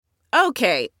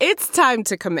Okay, it's time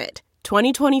to commit.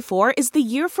 2024 is the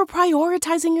year for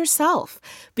prioritizing yourself.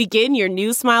 Begin your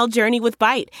new smile journey with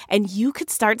Byte, and you could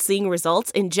start seeing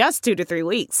results in just 2 to 3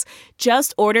 weeks.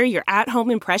 Just order your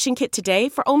at-home impression kit today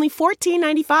for only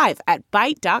 $14.95 at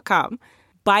Byte.com.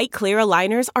 Byte Clear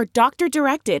aligners are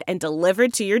doctor-directed and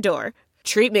delivered to your door.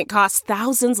 Treatment costs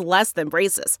thousands less than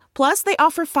braces. Plus, they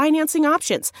offer financing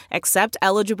options, accept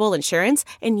eligible insurance,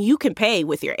 and you can pay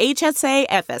with your HSA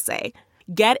FSA.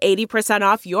 Get 80%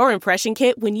 off your impression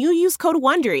kit when you use code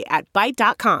WONDERY at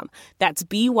Byte.com. That's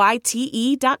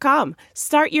BYTE.com.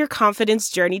 Start your confidence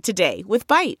journey today with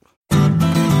Byte.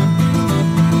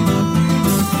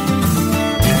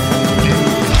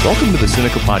 Welcome to the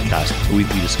Sinica Podcast, a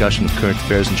weekly discussion of current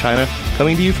affairs in China,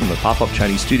 coming to you from the pop-up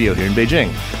Chinese studio here in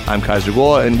Beijing. I'm Kaiser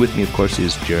Kuo, and with me, of course,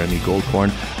 is Jeremy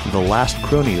Goldkorn, the last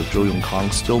crony of Zhou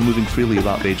Yongkang, still moving freely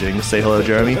about Beijing. Say hello,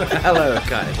 Jeremy. Hello,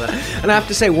 Kaiser. And I have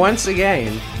to say, once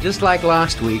again, just like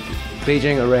last week,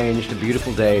 Beijing arranged a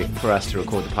beautiful day for us to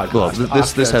record the podcast. Well,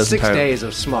 this has 6 days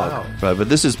of smog. Wow. Right, but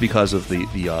this is because of the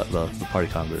Party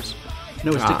Congress.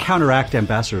 No, it's to counteract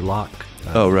Ambassador Locke.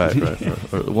 Right.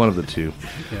 Or one of the two.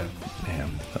 Yeah.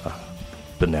 Man,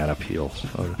 banana peel.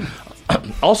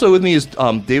 Also with me is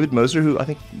David Moser, who I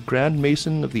think Grand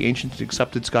Mason of the Ancient and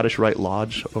Accepted Scottish Rite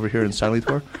Lodge over here in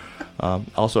Sanlitore.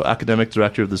 Also academic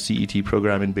director of the CET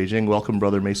program in Beijing. Welcome,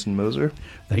 Brother Mason Moser.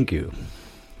 Thank you.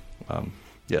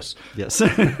 Yes.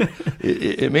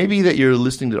 It may be that you're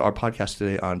listening to our podcast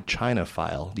today on China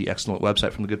File, the excellent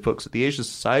website from the good folks at the Asia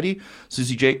Society.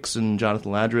 Susie Jakes and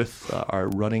Jonathan Landreth are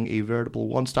running a veritable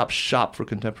one-stop shop for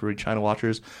contemporary China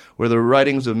watchers, where the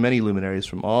writings of many luminaries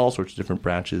from all sorts of different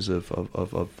branches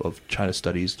of China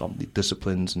studies,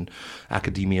 disciplines, and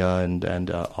academia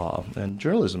and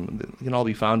journalism can all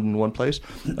be found in one place.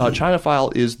 China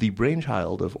File is the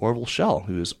brainchild of Orville Schell,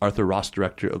 who is Arthur Ross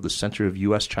Director of the Center of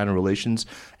U.S.-China Relations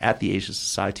at the Asia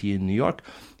Society in New York.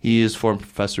 He is former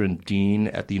professor and dean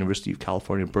at the University of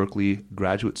California, Berkeley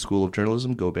Graduate School of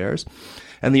Journalism, Go Bears,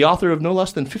 and the author of no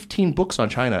less than 15 books on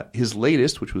China. His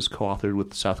latest, which was co-authored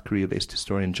with South Korea-based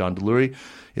historian John Delury,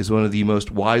 is one of the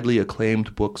most widely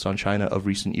acclaimed books on China of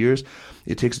recent years.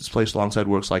 It takes its place alongside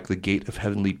works like The Gate of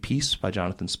Heavenly Peace by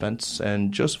Jonathan Spence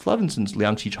and Joseph Levinson's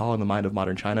Liang Qichao in the Mind of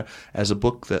Modern China as a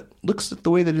book that looks at the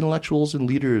way that intellectuals and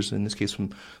leaders, in this case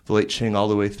from the late Qing all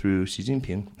the way through Xi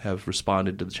Jinping, have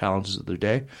responded to the challenges of their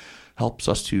day. Helps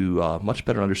us to much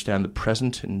better understand the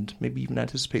present and maybe even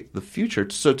anticipate the future.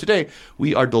 So today,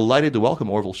 we are delighted to welcome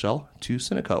Orville Schell to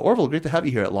Sinica. Orville, great to have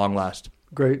you here at long last.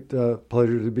 Great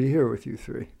pleasure to be here with you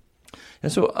three.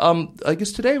 And so I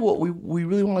guess today what we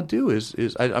really want to do is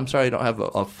I'm sorry I don't have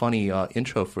a funny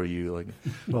intro for you.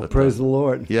 Praise the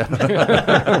Lord. Yeah.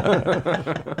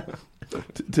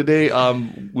 Today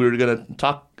we're going to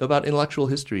talk about intellectual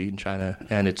history in China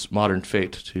and its modern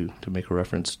fate, to make a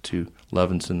reference to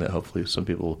Levinson that hopefully some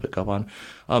people will pick up on.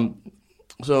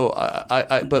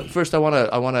 But first I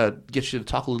want to get you to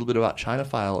talk a little bit about China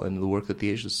File and the work that the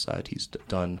Asia Society's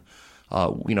done.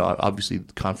 Obviously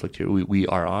the conflict here. We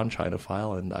are on China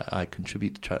File, and I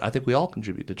contribute to China. I think we all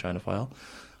contribute to China File.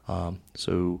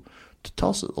 So to tell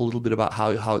us a little bit about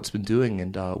how it's been doing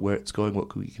and where it's going,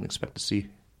 what we can expect to see.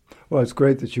 Well, it's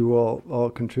great that you all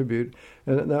contribute,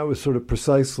 and that was sort of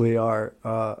precisely our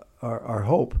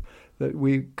hope, that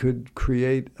we could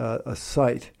create a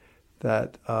site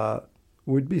that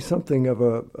would be something of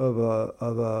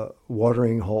a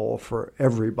watering hole for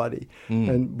everybody,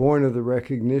 and born of the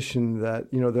recognition that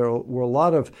there were a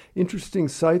lot of interesting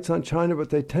sites on China, but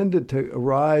they tended to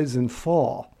rise and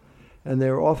fall. And they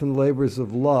are often labors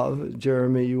of love.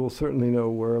 Jeremy, you will certainly know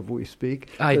whereof we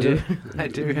speak. I do.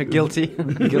 Guilty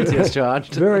as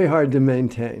charged. Very hard to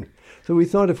maintain. So we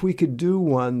thought if we could do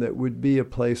one that would be a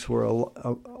place where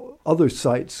other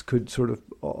sites could sort of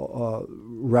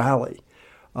rally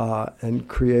and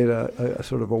create a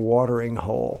sort of a watering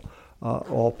hole,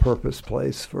 all-purpose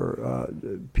place for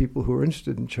people who are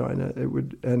interested in China,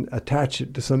 and attach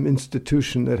it to some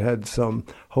institution that had some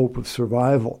hope of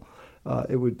survival.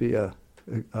 It would be a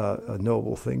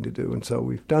noble thing to do. And so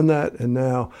we've done that, and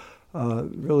now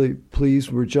really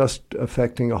pleased. We're just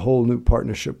effecting a whole new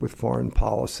partnership with Foreign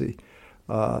Policy.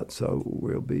 So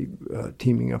we'll be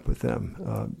teaming up with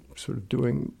them, sort of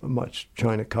doing much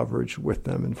China coverage with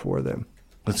them and for them.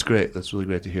 That's great. That's really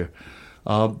great to hear.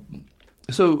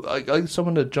 So I guess I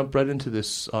want to jump right into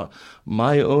this.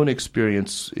 My own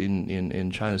experience in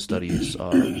China studies,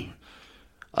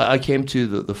 I came to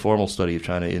the formal study of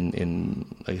China in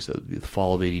like I said, the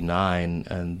fall of '89,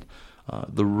 and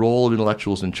the role of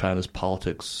intellectuals in China's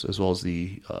politics, as well as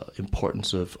the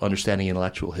importance of understanding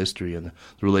intellectual history and the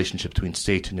relationship between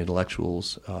state and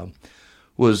intellectuals,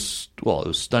 was, well, it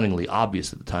was stunningly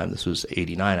obvious at the time. This was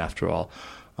 89 after all.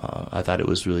 I thought it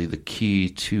was really the key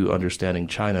to understanding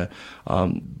China.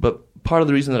 But part of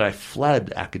the reason that I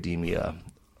fled academia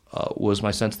was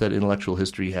my sense that intellectual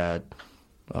history had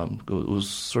it was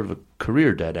sort of a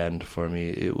career dead end for me.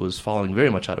 It was falling very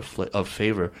much out of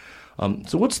favor.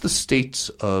 So what's the state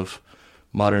of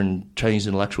modern Chinese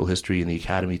intellectual history in the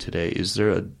academy today? Is there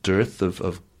a dearth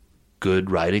of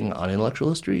good writing on intellectual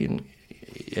history?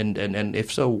 And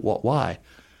if so, why?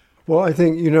 Well, I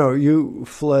think, you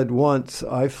fled once.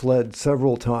 I fled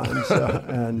several times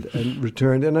and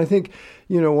returned. And I think,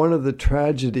 one of the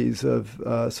tragedies of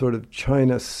sort of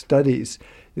China studies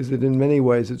is that in many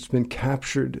ways it's been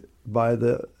captured by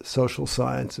the social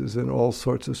sciences and all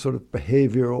sorts of sort of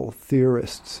behavioral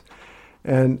theorists.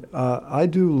 And I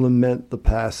do lament the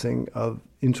passing of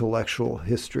intellectual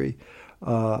history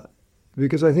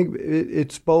because I think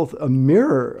it's both a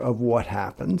mirror of what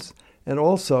happens and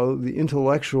also the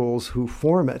intellectuals who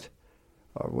form it,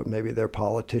 or maybe they're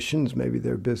politicians, maybe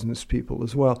they're business people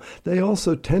as well. They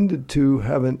also tended to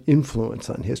have an influence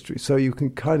on history. So you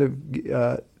can kind of,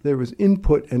 there was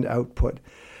input and output.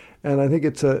 And I think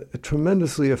it's a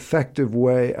tremendously effective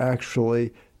way,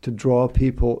 actually, to draw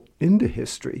people into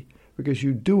history, because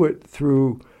you do it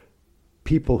through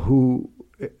people who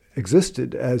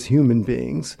existed as human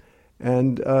beings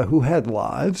and who had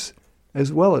lives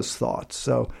as well as thoughts.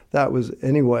 So that was,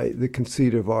 anyway, the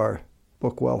conceit of our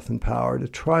book, Wealth and Power, to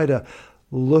try to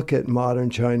look at modern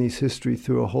Chinese history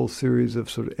through a whole series of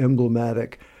sort of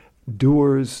emblematic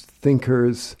doers,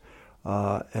 thinkers,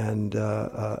 and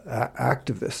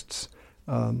activists,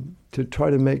 to try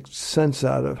to make sense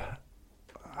out of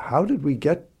how did we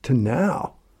get to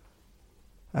now?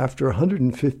 After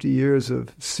 150 years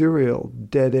of serial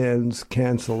dead ends,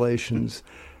 cancellations,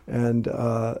 and,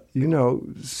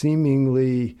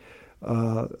 seemingly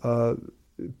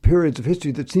periods of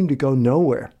history that seemed to go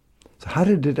nowhere. So how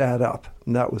did it add up?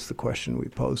 And that was the question we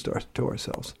posed to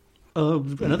ourselves.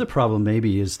 Another problem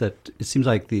maybe is that it seems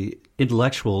like the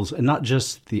intellectuals, and not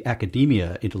just the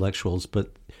academia intellectuals,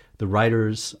 but the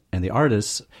writers and the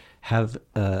artists have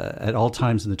at all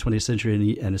times in the 20th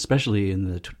century, and especially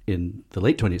in the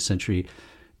late 20th century,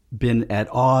 been at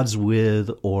odds with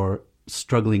or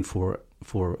struggling for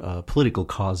political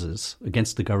causes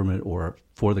against the government or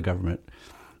for the government.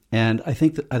 And I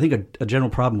think a general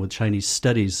problem with Chinese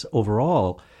studies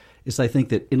overall is I think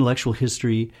that intellectual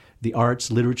history, the arts,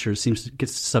 literature seems to get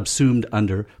subsumed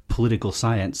under political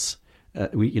science.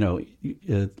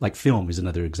 Like film is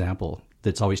another example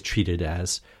that's always treated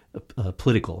as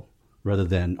political rather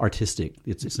than artistic.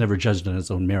 It's never judged on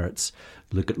its own merits.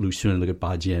 Look at Lu Xun, look at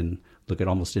Ba Jian, look at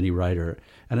almost any writer.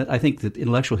 And I think that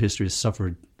intellectual history has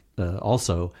suffered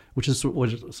also, which is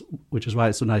why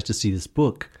it's so nice to see this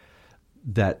book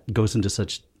that goes into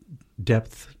such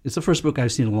depth. It's the first book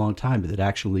I've seen in a long time that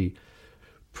actually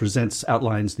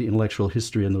outlines the intellectual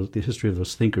history and the history of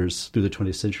those thinkers through the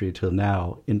 20th century until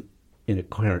now in a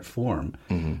coherent form.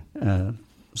 Mm-hmm.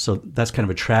 So that's kind of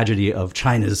a tragedy of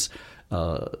China's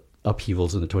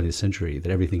upheavals in the 20th century,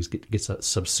 that everything gets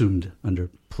subsumed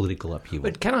under political upheaval.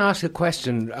 But can I ask a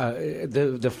question?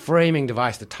 The framing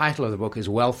device, the title of the book is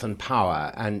Wealth and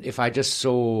Power, and if I just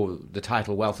saw the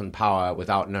title Wealth and Power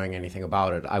without knowing anything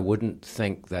about it, I wouldn't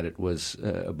think that it was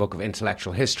a book of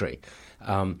intellectual history.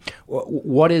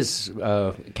 What is,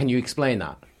 can you explain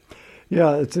that?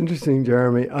 Yeah, it's interesting,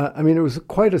 Jeremy. I mean, it was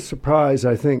quite a surprise,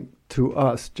 I think, to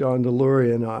us, John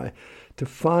Delury and I, to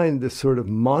find this sort of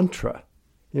mantra,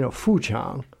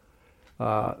 Fuchang,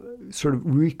 sort of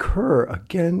recur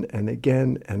again and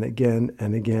again and again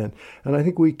and again. And I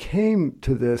think we came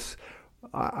to this.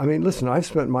 I mean, listen, I've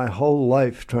spent my whole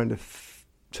life trying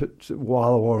to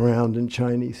wallow around in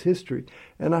Chinese history,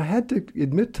 and I had to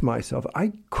admit to myself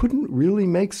I couldn't really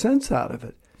make sense out of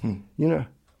it.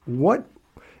 What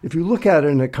if you look at it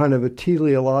in a kind of a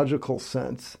teleological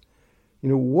sense?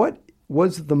 What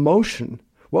was the motion?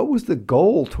 What was the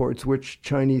goal towards which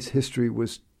Chinese history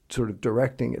was sort of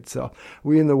directing itself?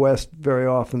 We in the West very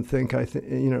often think,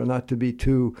 not to be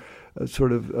too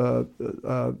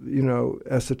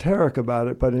esoteric about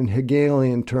it, but in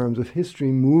Hegelian terms of history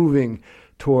moving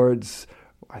towards,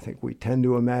 I think we tend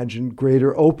to imagine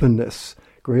greater openness,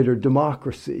 greater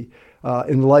democracy,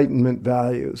 Enlightenment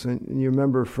values. And you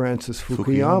remember Francis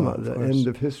Fukuyama, the end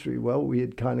of history. Well, we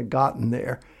had kind of gotten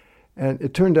there. And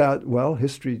it turned out,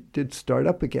 history did start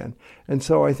up again. And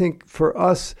so I think for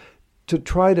us to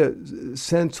try to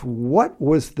sense what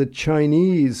was the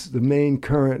main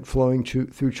current flowing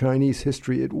through Chinese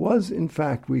history, it was, in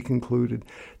fact, we concluded,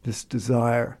 this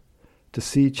desire to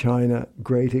see China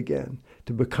great again,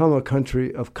 to become a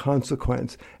country of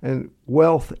consequence. And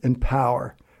wealth and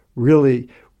power really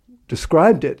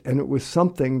described it, and it was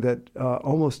something that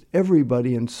almost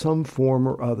everybody in some form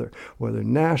or other, whether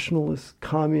nationalist,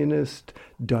 communist,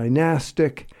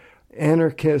 dynastic,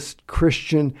 anarchist,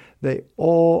 Christian, they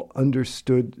all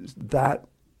understood that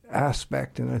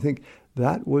aspect. And I think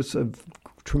that was a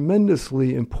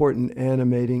tremendously important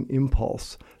animating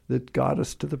impulse that got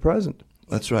us to the present.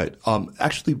 That's right.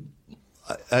 Actually,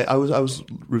 I was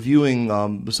reviewing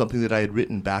something that I had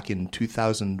written back in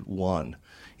 2001,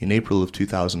 in April of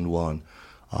 2001.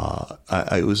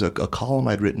 It was a column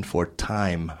I'd written for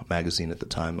Time magazine at the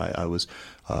time. I was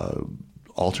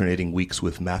alternating weeks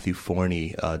with Matthew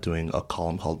Forney doing a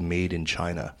column called Made in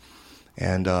China.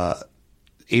 And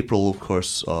April, of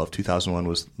course, of 2001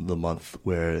 was the month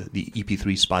where the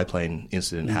EP-3 spy plane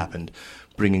incident happened,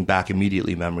 bringing back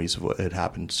immediately memories of what had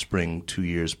happened spring 2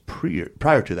 years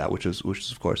prior to that, which is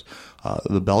of course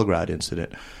the Belgrade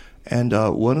incident. And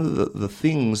one of the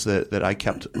things that I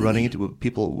kept running into, what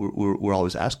people were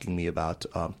always asking me about,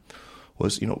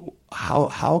 was,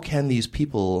 how can these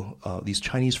people, these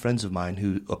Chinese friends of mine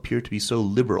who appear to be so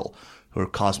liberal, who are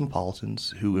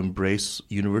cosmopolitans, who embrace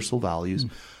universal values,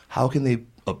 how can they?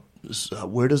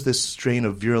 Where does this strain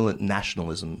of virulent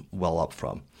nationalism well up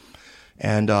from?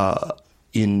 And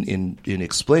in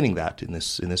explaining that in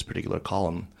this particular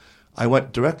column, I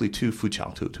went directly to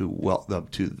Fuqiang,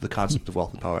 to the concept of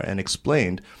wealth and power, and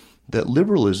explained that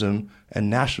liberalism and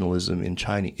nationalism in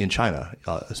China,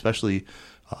 especially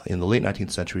in the late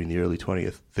 19th century and the early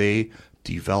 20th, they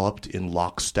developed in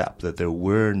lockstep. That there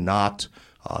were not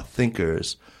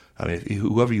thinkers. I mean,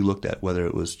 whoever you looked at, whether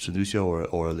it was Chen Duxiu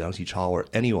or Liang Xichao or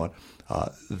anyone,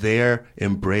 their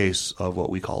embrace of what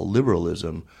we call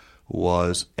liberalism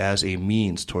was as a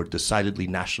means toward decidedly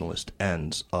nationalist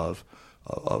ends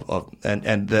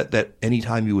and that any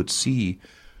time you would see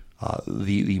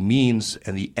the means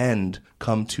and the end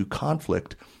come to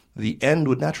conflict, the end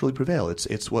would naturally prevail.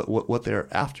 It's what they're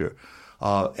after,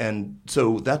 and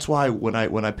so that's why when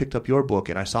I picked up your book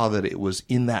and I saw that it was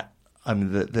in that. I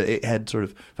mean, that it had sort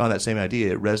of found that same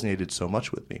idea. It resonated so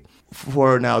much with me.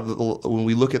 For now, when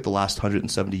we look at the last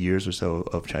 170 years or so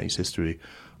of Chinese history,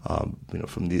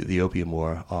 from the Opium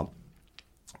War,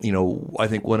 I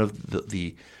think one of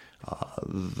the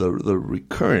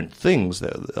recurrent things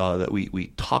that we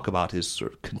talk about is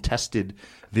sort of contested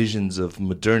visions of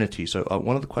modernity. So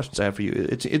one of the questions I have for you,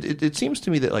 it seems to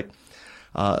me that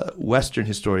Western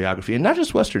historiography, and not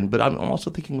just Western, but I'm also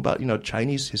thinking about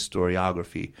Chinese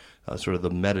historiography, sort of the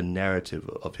meta narrative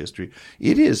of history.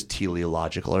 It is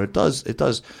teleological, or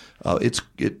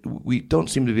we don't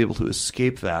seem to be able to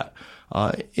escape that.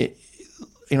 I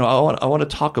want to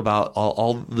talk about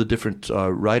all the different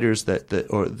writers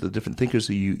or the different thinkers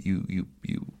that you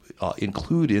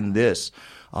include in this.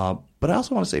 But I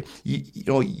also want to say,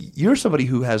 you're somebody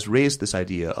who has raised this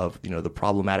idea of the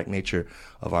problematic nature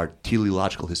of our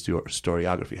teleological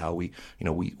historiography. How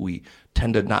we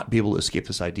tend to not be able to escape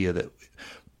this idea that.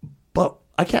 But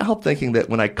I can't help thinking that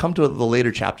when I come to the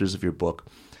later chapters of your book,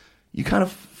 you kind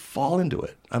of fall into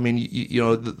it. I mean,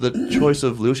 the choice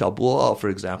of Liu Xiaobo, for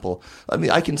example. I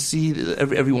mean, I can see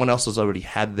that everyone else has already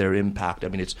had their impact. I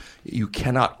mean, you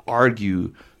cannot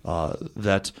argue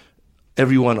that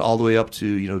everyone all the way up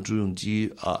to Zhu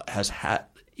Yongji has had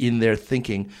in their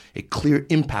thinking a clear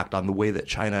impact on the way that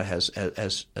China has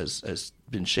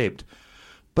been shaped.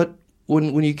 But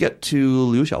when you get to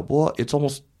Liu Xiaobo, it's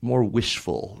almost more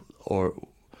wishful. Or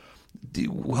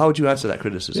how would you answer that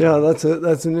criticism? Yeah, that's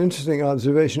an interesting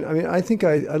observation. I mean, I think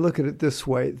I look at it this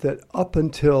way, that up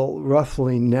until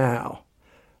roughly now,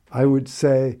 I would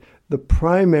say the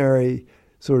primary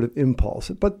sort of impulse,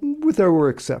 but there were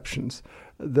exceptions,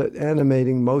 that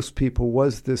animating most people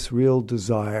was this real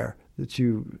desire that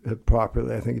you have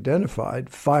properly, I think,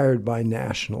 identified, fired by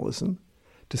nationalism,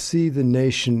 to see the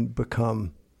nation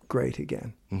become great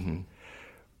again. Mm-hmm.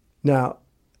 Now,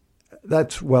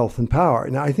 that's wealth and power.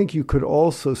 Now, I think you could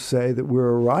also say that we're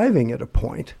arriving at a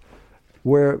point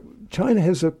where China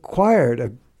has acquired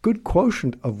a good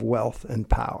quotient of wealth and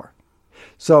power.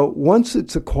 So once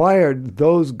it's acquired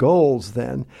those goals,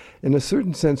 then, in a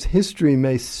certain sense, history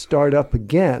may start up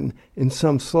again in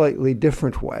some slightly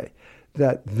different way.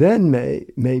 That then may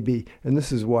be, and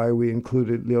this is why we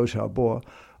included Liu Xiaobo,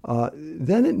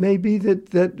 then it may be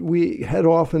that we head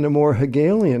off in a more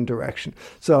Hegelian direction.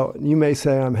 So you may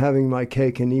say I'm having my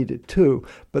cake and eat it too,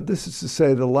 but this is to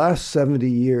say the last 70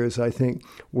 years, I think,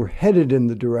 we're headed in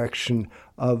the direction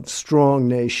of strong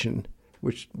nation,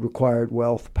 which required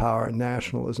wealth, power, and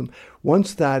nationalism.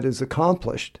 Once that is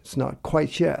accomplished, it's not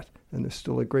quite yet, and there's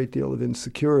still a great deal of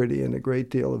insecurity and a great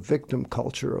deal of victim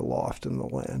culture aloft in the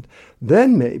land,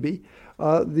 then maybe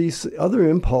these other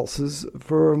impulses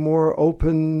for a more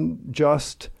open,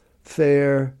 just,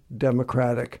 fair,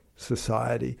 democratic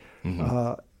society.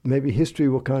 Maybe history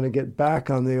will kind of get back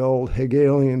on the old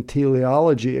Hegelian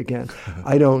teleology again.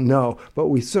 I don't know, but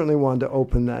we certainly wanted to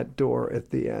open that door at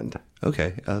the end.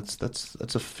 Okay, that's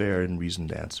a fair and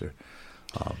reasoned answer.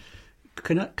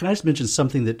 Can I just mention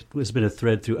something that has been a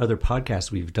thread through other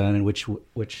podcasts we've done, and which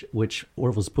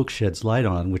Orville's book sheds light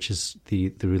on, which is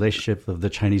the relationship of the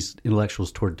Chinese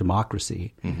intellectuals toward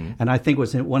democracy. And I think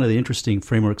one of the interesting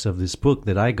frameworks of this book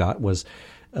that I got was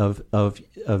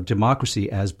of democracy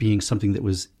as being something that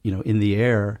was in the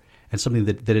air, and something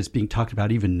that is being talked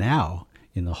about even now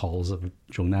in the halls of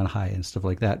Zhongnanhai and stuff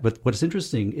like that. But what's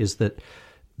interesting is that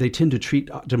they tend to treat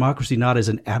democracy not as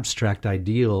an abstract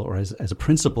ideal or as a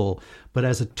principle, but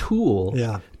as a tool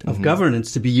of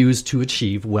governance to be used to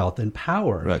achieve wealth and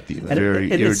power. Right,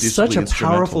 it's such a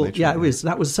powerful. It was.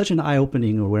 That was such an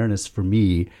eye-opening awareness for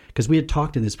me, because we had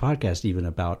talked in this podcast even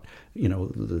about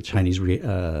the Chinese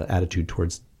attitude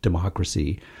towards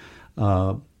democracy.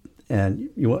 And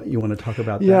you want to talk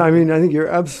about that? Yeah, I mean, I think you're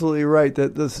absolutely right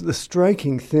that the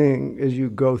striking thing as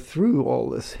you go through all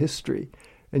this history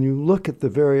and you look at the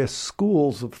various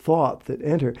schools of thought that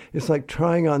enter, it's like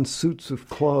trying on suits of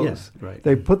clothes. Yes, right.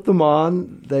 They put them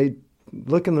on, they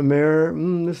look in the mirror,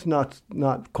 this is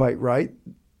not quite right.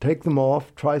 Take them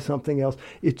off, try something else.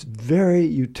 It's very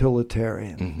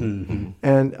utilitarian.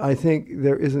 And I think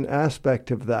there is an aspect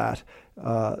of that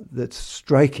that's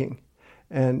striking.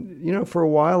 And, for a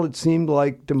while it seemed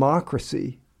like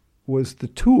democracy was the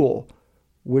tool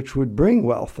which would bring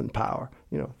wealth and power.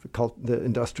 The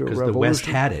Industrial Revolution. Because the West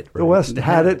had it. Right? The West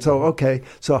had it. So, okay.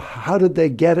 So how did they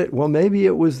get it? Well, maybe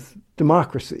it was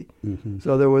democracy.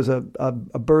 So there was a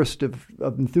burst of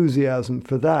enthusiasm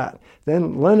for that.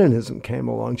 Then Leninism came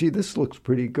along. Gee, this looks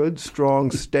pretty good.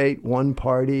 Strong state, one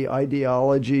party,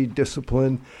 ideology,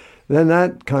 discipline. Then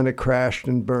that kind of crashed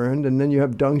and burned. And then you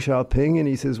have Deng Xiaoping, and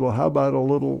he says, well, how about a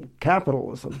little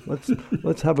capitalism?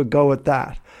 Let's have a go at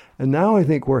that. And now I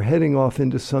think we're heading off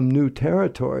into some new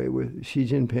territory with Xi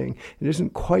Jinping. It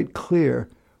isn't quite clear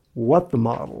what the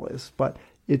model is, but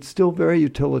it's still very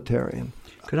utilitarian.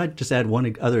 Could I just add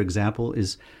one other example?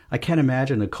 Is I can't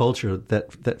imagine a culture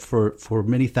that for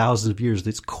many thousands of years,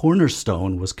 its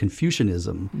cornerstone was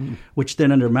Confucianism, which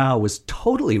then under Mao was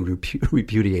totally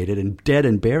repudiated and dead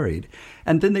and buried.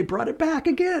 And then they brought it back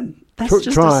again. That's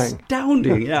just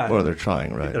astounding. Yeah. Or they're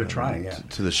trying, right? They're trying, yeah.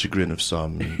 To the chagrin of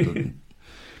some.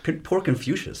 Poor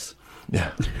Confucius.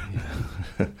 Yeah.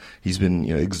 He's been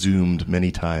exhumed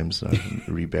many times,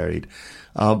 reburied.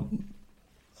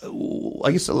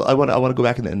 I guess I want to go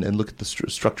back and look at the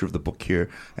structure of the book here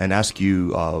and ask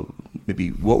you maybe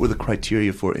what were the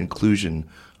criteria for inclusion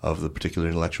of the particular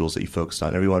intellectuals that you focused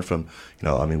on. Everyone from we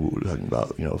were talking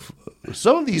about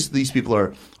some of these people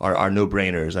are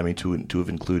no-brainers. I mean to have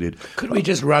included. Could we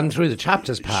just run through the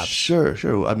chapters, perhaps? Sure.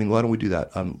 I mean, why don't we do that?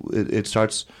 It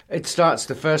starts. It starts.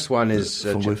 The first one is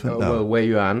Wei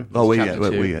Yuan. Wei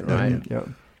Yuan, right? Yeah.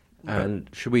 And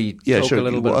should we talk a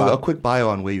little bit about a quick bio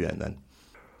on Wei Yuan then?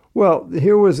 Well,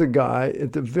 here was a guy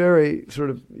at the very sort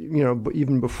of,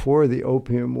 even before the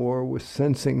Opium War, was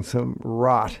sensing some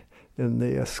rot in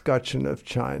the escutcheon of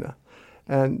China.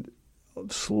 And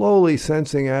slowly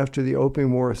sensing after the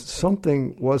Opium War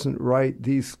something wasn't right.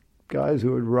 These guys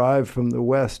who had arrived from the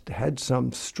West had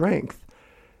some strength.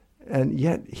 And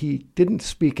yet he didn't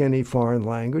speak any foreign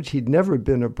language. He'd never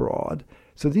been abroad.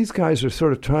 So these guys are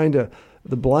sort of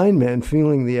the blind man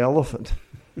feeling the elephant.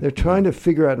 They're trying to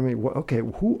figure out,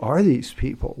 who are these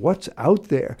people? What's out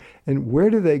there? And where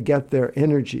do they get their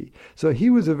energy? So he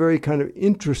was a very kind of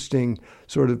interesting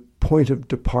sort of point of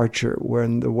departure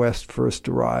when the West first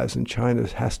arrives and China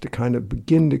has to kind of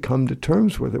begin to come to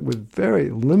terms with it with very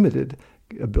limited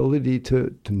ability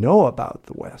to know about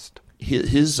the West.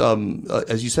 His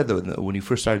as you said, though, when you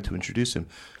first started to introduce him,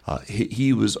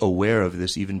 he was aware of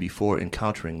this even before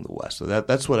encountering the West. So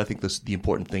that's what I think the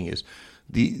important thing is.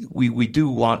 We do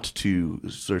want to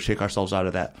sort of shake ourselves out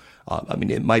of that.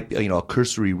 It might be, a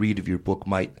cursory read of your book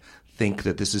might think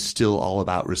that this is still all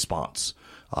about response,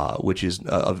 which is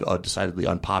a decidedly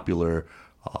unpopular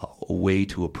way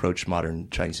to approach modern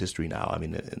Chinese history now. I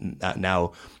mean,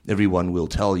 now everyone will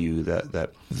tell you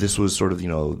that this was sort of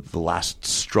the last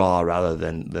straw, rather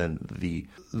than the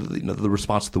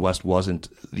response to the West wasn't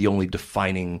the only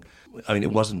defining. I mean,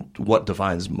 it wasn't what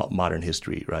defines modern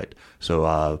history, right?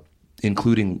 So.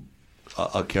 Including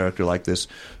a character like this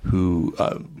who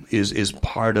is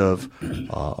part of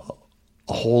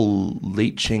a whole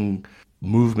late Qing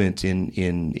movement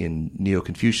in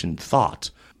Neo-Confucian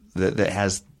thought that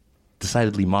has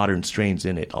decidedly modern strains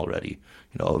in it already.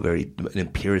 An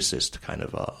empiricist kind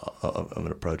of an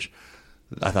approach.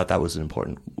 I thought that was an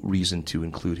important reason to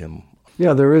include him.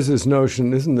 Yeah, there is this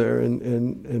notion, isn't there,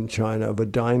 in China of a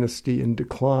dynasty in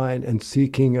decline and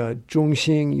seeking a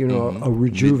zhongxing, a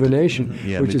rejuvenation,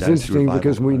 which is interesting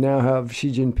because we now have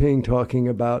Xi Jinping talking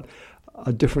about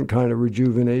a different kind of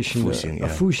rejuvenation, a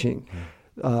Fuxing.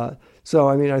 So,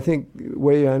 I think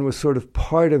Wei Yan was sort of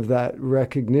part of that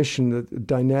recognition that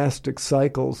dynastic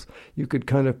cycles, you could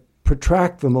kind of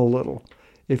protract them a little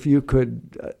if you could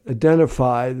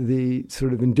identify the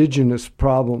sort of indigenous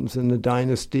problems in the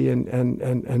dynasty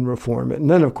and reform it. And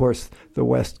then, of course, the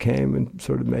West came and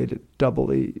sort of made it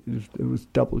it was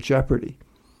double jeopardy.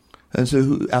 And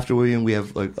so after Wei Yan, we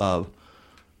have like Feng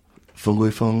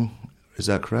Guifeng. Is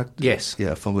that correct? Yes.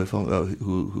 Yeah, Feng Guifeng,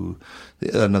 who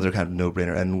another kind of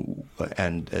no-brainer,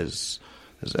 and as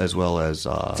well as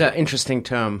it's an interesting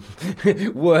term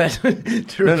word.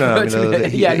 He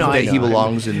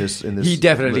belongs in this. He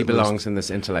definitely belongs in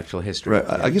this intellectual history. Right.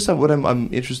 I guess what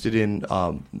I'm interested in,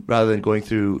 rather than going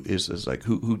through, is like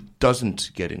who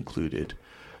doesn't get included.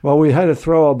 Well, we had to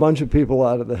throw a bunch of people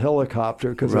out of the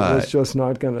helicopter because it was just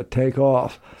not going to take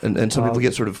off. And some people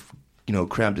get sort of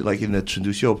crammed, like in the Chen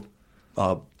Duxiu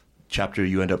chapter,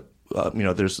 you end up.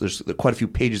 There's quite a few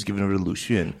pages given over to Lu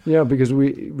Xun. Yeah, because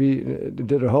we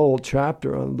did a whole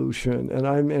chapter on Lu Xun, and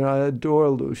I adore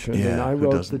Lu Xun, and I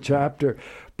wrote the chapter.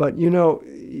 But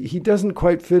he doesn't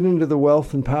quite fit into the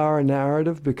wealth and power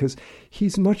narrative because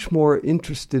he's much more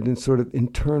interested in sort of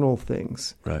internal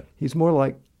things. Right. He's more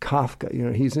like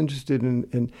Kafka. He's interested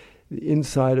in the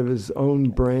inside of his own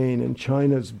brain and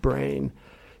China's brain.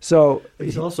 So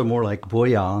he's also more like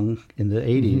Boyang in the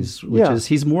 80s, which is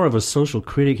he's more of a social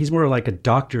critic. He's more like a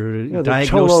doctor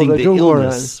diagnosing the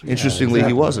illness. Interestingly,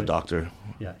 he was a doctor.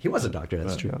 Yeah, he was a doctor.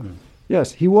 That's true. Yeah.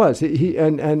 Yes, he was. He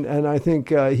and I think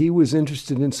he was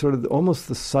interested in sort of almost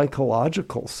the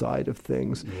psychological side of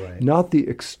things, not the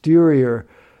exterior,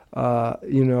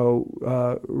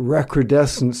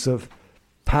 recrudescence of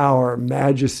power,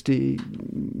 majesty,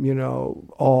 awe,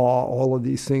 all of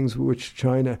these things which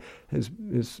China is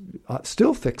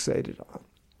still fixated on.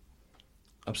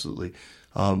 Absolutely.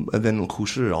 And then Hu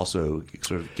Shi also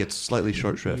sort of gets slightly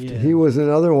short shrift. Yeah. He was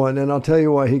another one, and I'll tell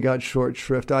you why he got short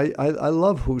shrift. I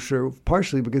love Hu Shi,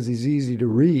 partially because he's easy to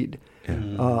read.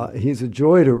 Yeah. He's a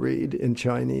joy to read in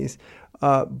Chinese.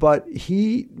 But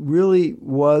he really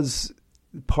was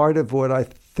part of what I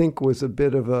think was a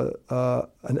bit of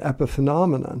an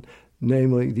epiphenomenon,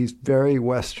 namely these very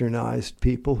westernized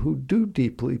people who do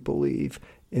deeply believe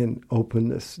in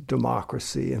openness,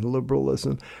 democracy, and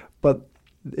liberalism. But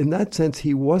in that sense,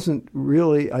 he wasn't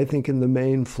really, I think, in the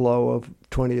main flow of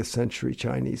 20th century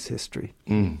Chinese history.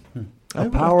 A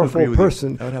powerful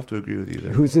person. I would have to agree with you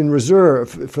there. Who's in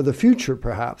reserve for the future,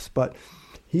 perhaps, but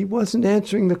he wasn't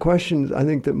answering the questions I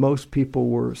think that most people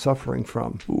were suffering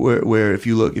from. Where if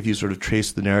you sort of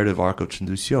trace the narrative arc of Chen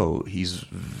Duxiu, he's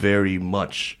very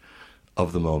much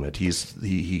of the moment.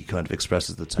 He kind of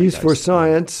expresses the zeitgeist. He's for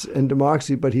science and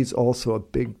democracy, but he's also a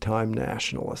big-time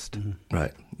nationalist. Mm-hmm.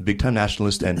 Right. Big-time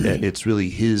nationalist, and it's really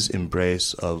his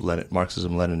embrace of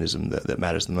Marxism, Leninism that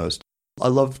matters the most. I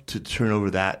love to turn over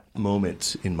that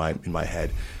moment in my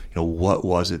head. What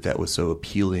was it that was so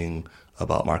appealing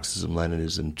about Marxism,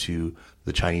 Leninism to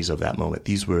the Chinese of that moment?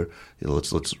 These were,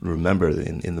 let's remember,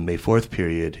 in the May 4th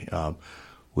period,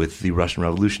 with the Russian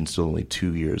Revolution still only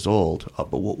 2 years old.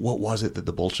 But what was it that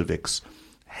the Bolsheviks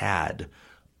had?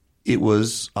 It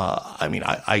was,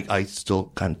 I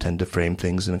still kind of tend to frame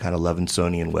things in a kind of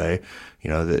Levensonian way.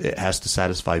 That it has to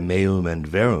satisfy meum and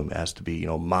verum. It has to be,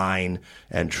 mine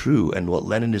and true. And what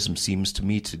Leninism seems to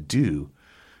me to do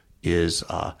is,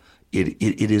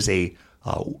 it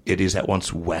is at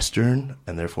once Western,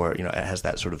 and therefore, it has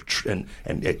that sort of, and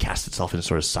it casts itself in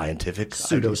sort of scientific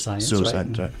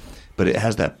pseudoscience, right? But it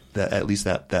has that at least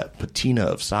that patina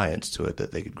of science to it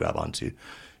that they could grab onto,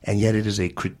 and yet it is a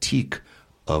critique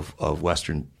of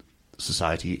Western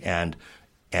society, and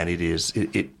it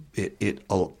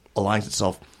aligns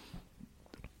itself.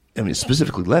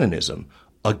 Specifically Leninism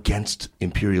against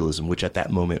imperialism, which at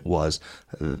that moment was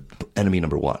enemy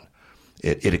number one.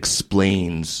 It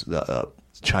explains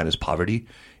China's poverty.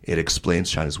 It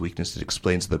explains China's weakness. It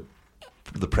explains the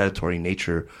predatory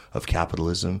nature of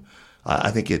capitalism.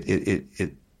 I think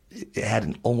it had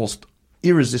an almost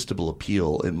irresistible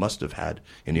appeal. It must have had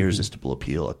an irresistible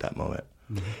appeal at that moment.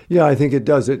 Yeah, I think it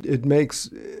does. It makes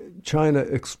China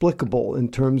explicable in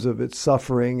terms of its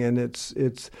suffering and its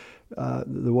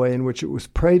the way in which it was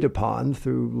preyed upon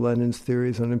through Lenin's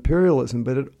theories on imperialism.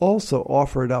 But it also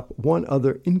offered up one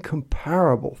other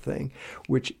incomparable thing,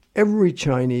 which every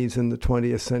Chinese in the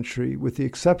 20th century, with the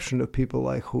exception of people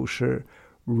like Hu Shi,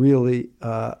 really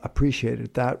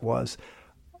appreciated. That was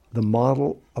the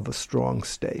model of a strong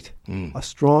state, a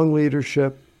strong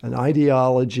leadership, an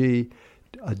ideology,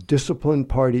 a disciplined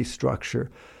party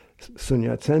structure. Sun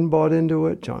Yat-sen bought into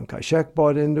it, Chiang Kai-shek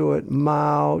bought into it,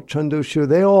 Mao, Chen Duxiu,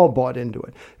 they all bought into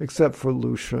it, except for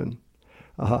Lu Xun.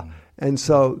 And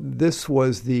so this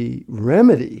was the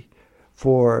remedy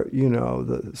for,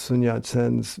 the Sun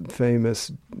Yat-sen's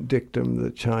famous dictum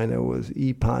that China was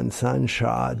Yipan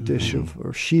Sansha, dish of,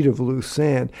 or sheet of loose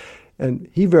sand. And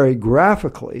he very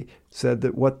graphically said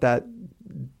that what that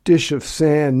dish of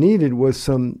sand needed was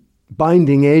some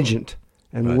binding agent.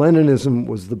 And Leninism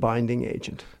was the binding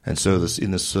agent. And so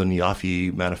in the Sun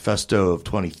Yat-sen manifesto of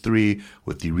 23,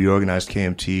 with the reorganized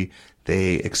KMT,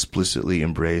 they explicitly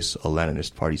embrace a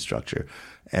Leninist party structure.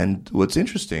 And what's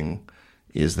interesting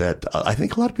is that I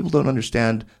think a lot of people don't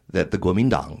understand that the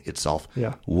Kuomintang itself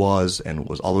was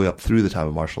all the way up through the time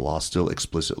of martial law still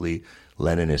explicitly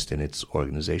Leninist in its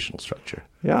organizational structure.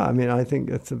 Yeah, I mean, I think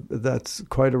that's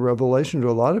quite a revelation to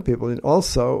a lot of people. And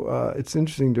also, it's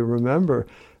interesting to remember,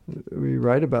 we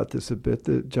write about this a bit,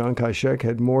 that Chiang Kai-shek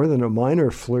had more than a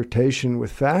minor flirtation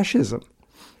with fascism.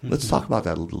 Let's talk about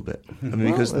that a little bit. I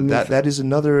mean, because that is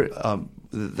another,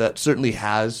 that certainly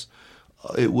has,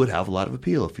 it would have a lot of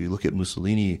appeal. If you look at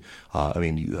Mussolini,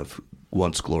 you have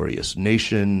once glorious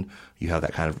nation, you have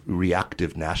that kind of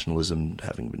reactive nationalism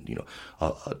having been,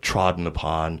 trodden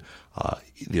upon,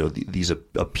 these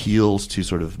appeals to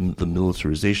sort of the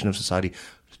militarization of society.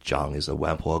 Zhang is a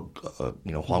Huangpu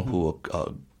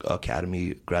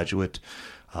Academy graduate.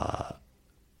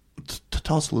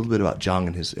 Tell us a little bit about Zhang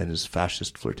and his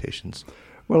fascist flirtations.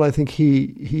 Well, I think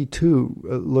he too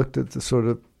looked at the sort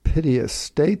of piteous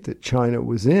state that China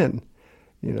was in.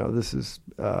 This is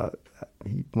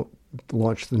he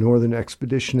launched the Northern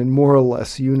Expedition and more or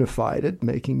less unified it,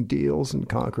 making deals and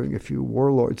conquering a few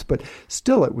warlords. But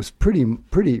still, it was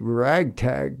pretty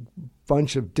ragtag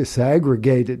bunch of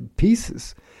disaggregated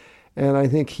pieces. And I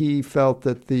think he felt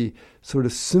that the sort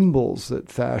of symbols that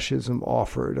fascism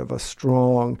offered of a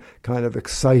strong, kind of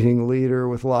exciting leader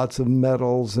with lots of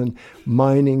medals and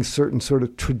mining certain sort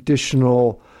of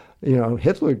traditional,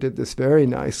 Hitler did this very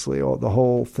nicely, the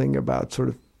whole thing about sort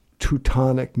of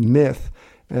Teutonic myth,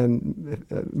 and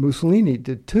Mussolini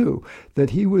did too, that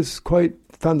he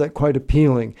found that quite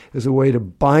appealing as a way to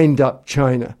bind up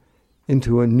China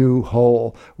into a new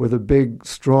whole with a big,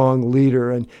 strong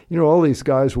leader. And, all these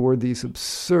guys wore these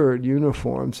absurd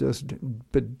uniforms, just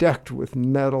bedecked with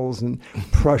medals and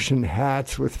Prussian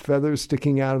hats with feathers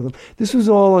sticking out of them. This was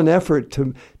all an effort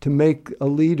to make a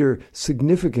leader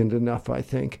significant enough, I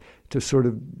think, to sort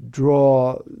of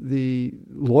draw the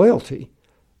loyalty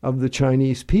of the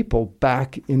Chinese people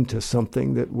back into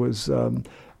something that was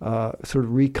sort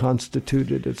of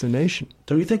reconstituted as a nation.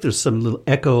 Don't you think there's some little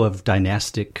echo of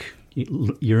dynastic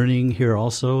yearning here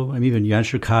also? I mean, even Yuan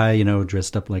Shikai,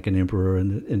 dressed up like an emperor,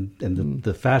 and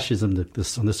the fascism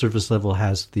that on the surface level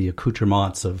has the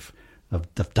accoutrements of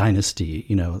dynasty.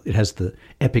 It has the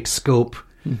epic scope,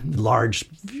 the large,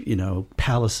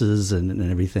 palaces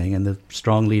and everything, and the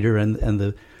strong leader,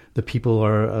 and the people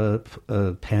are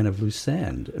a pan of loose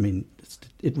sand. I mean,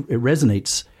 it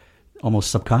resonates almost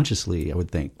subconsciously, I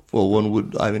would think. Well,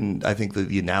 I think that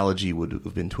the analogy would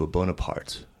have been to a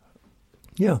Bonaparte.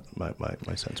 Yeah. My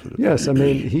sense would have Yes, I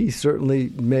mean, he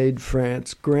certainly made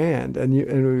France grand. And we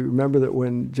remember that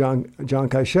when Chiang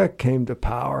Kai-shek came to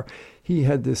power, he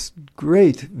had this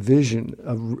great vision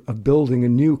of building a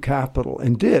new capital,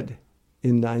 and did,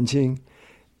 in Nanjing.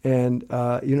 And,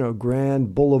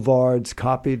 grand boulevards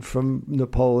copied from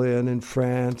Napoleon in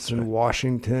France and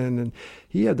Washington. And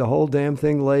he had the whole damn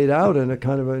thing laid out in a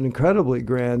kind of an incredibly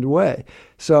grand way.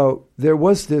 So there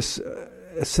was this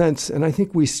sense, and I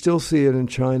think we still see it in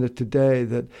China today,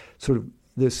 that sort of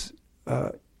this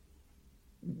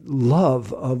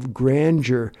love of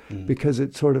grandeur, because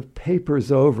it sort of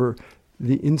papers over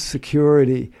the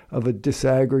insecurity of a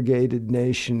disaggregated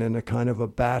nation and a kind of a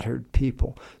battered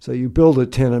people. So you build a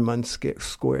Tiananmen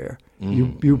Square,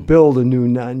 you build a new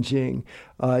Nanjing,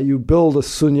 you build a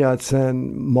Sun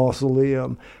Yat-sen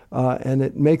mausoleum, and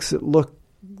it makes it look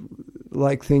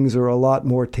like things are a lot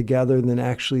more together than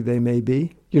actually they may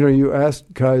be. You asked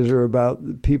Kaiser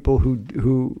about people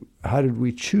who how did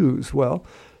we choose? Well,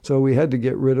 so we had to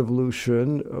get rid of Lu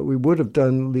Xun. We would have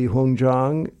done Li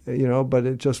Hongzhang, but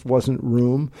it just wasn't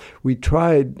room. We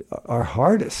tried our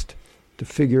hardest to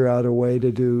figure out a way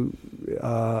to do,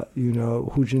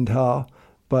 Hu Jintao,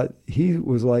 but he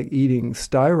was like eating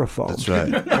styrofoam. That's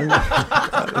right.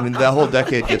 I mean, that whole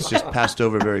decade gets just passed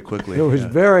over very quickly. It was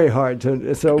very hard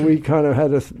to, so we kind of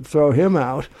had to throw him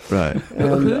out. Right.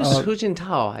 And, Who's Hu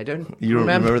Jintao? I don't You don't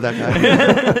remember remember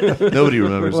that guy? Nobody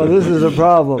remembers Well, him. this is a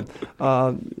problem.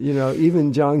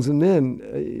 Even Jiang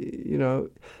Zemin,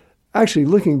 actually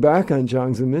looking back on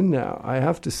Jiang Zemin now, I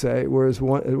have to say, whereas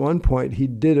at one point he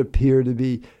did appear to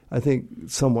be, I think,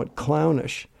 somewhat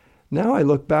clownish. Now I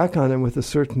look back on him with a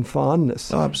certain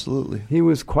fondness. Oh, absolutely. He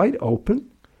was quite open.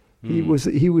 He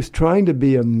was trying to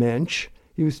be a mensch.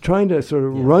 He was trying to sort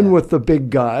of run with the big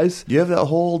guys. You have that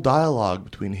whole dialogue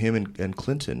between him and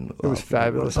Clinton. It was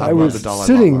fabulous. talking I about was the Dalai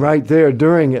sitting Lama. right there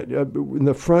during it, in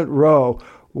the front row,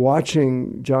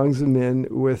 watching Jiang Zemin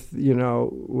with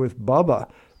Baba,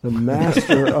 the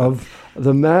master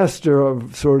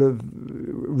of sort of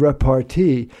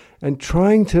repartee, and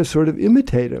trying to sort of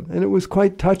imitate him. And it was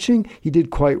quite touching. He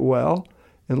did quite well.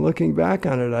 And looking back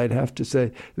on it, I'd have to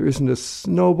say there isn't a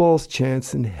snowball's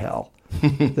chance in hell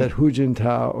that Hu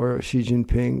Jintao or Xi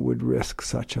Jinping would risk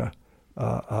such a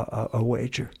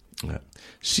wager. Yeah.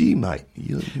 Xi might.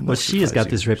 Well, Xi has got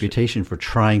this reputation for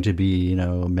trying to be,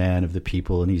 a man of the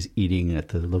people, and he's eating at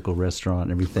the local restaurant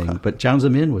and everything. But Jiang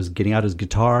Zemin was getting out his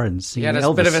guitar and He singing had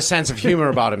Elvis. a bit of a sense of humor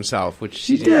about himself, which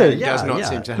He did, does not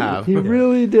seem to have. He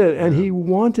really did. And he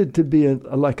wanted to be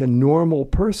like a normal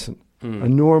person, a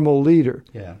normal leader.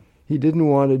 Yeah. He didn't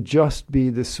want to just be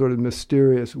this sort of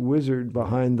mysterious wizard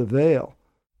behind the veil.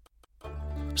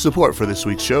 Support for this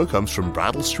week's show comes from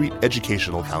Brattle Street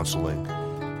Educational Counseling.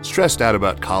 Stressed out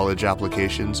about college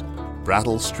applications?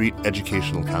 Brattle Street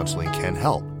Educational Counseling can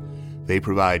help. They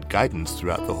provide guidance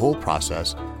throughout the whole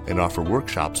process and offer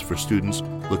workshops for students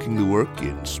looking to work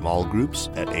in small groups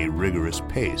at a rigorous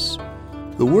pace.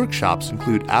 The workshops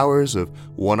include hours of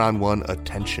one-on-one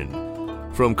attention.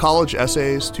 From college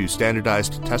essays to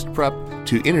standardized test prep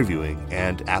to interviewing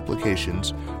and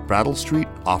applications, Brattle Street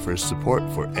offers support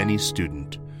for any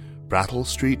student. Brattle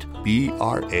Street,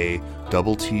 BRATTLE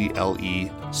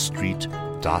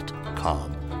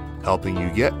Street.com, helping you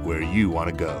get where you want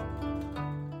to go.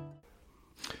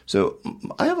 So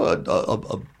I have a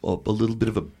little bit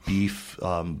of a beef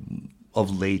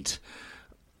of late.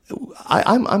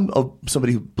 I'm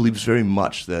somebody who believes very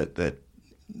much that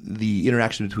the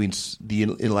interaction between the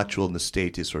intellectual and the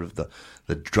state is sort of the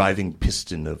driving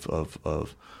piston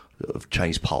of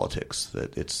Chinese politics.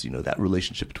 That it's that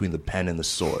relationship between the pen and the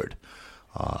sword.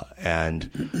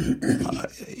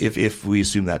 If we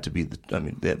assume that to be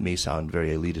that may sound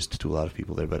very elitist to a lot of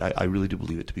people there, but I really do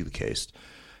believe it to be the case.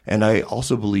 And I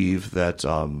also believe that,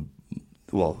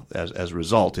 as a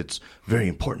result, it's very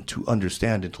important to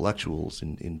understand intellectuals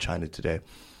in China today.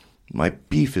 My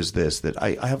beef is this, that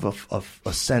I have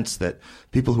a sense that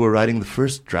people who are writing the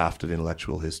first draft of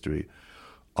intellectual history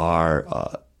are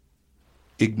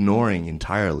ignoring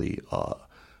entirely a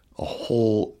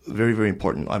whole very, very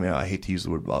important, I hate to use the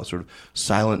word, sort of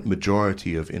silent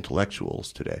majority of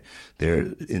intellectuals today.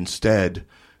 They're instead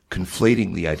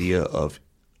conflating the idea of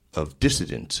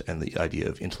dissident and the idea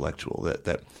of intellectual,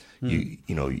 that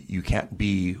you can't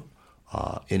be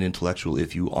an intellectual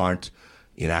if you aren't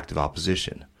in active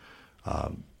opposition.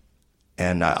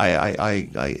 And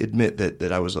I admit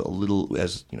that I was a little,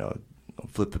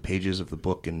 flipped the pages of the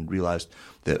book and realized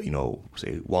that,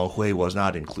 say Wang Hui was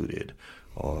not included,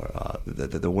 or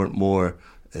that there weren't more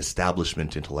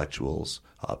establishment intellectuals.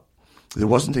 There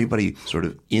wasn't anybody sort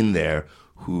of in there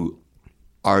who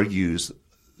argues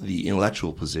the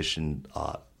intellectual position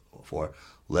for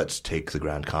let's take the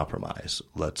grand compromise.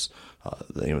 Let's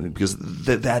because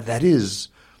that is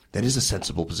a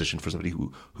sensible position for somebody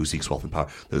who seeks wealth and power.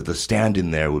 The stand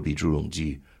in there would be Zhu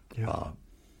Rongji. Yeah.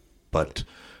 But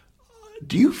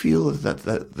do you feel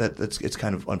that it's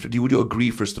kind of unfair? Would you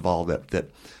agree, first of all, that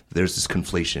there's this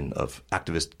conflation of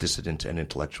activist, dissident, and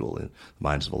intellectual in the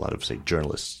minds of a lot of, say,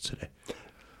 journalists today?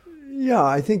 Yeah,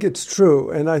 I think it's true.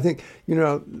 And I think,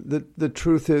 the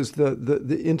truth is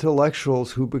the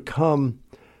intellectuals who become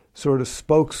sort of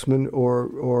spokesmen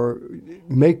or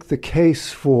make the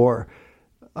case for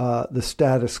the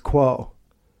status quo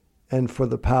and for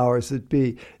the powers that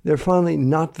be, they're finally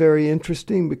not very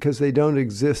interesting because they don't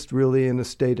exist really in a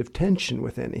state of tension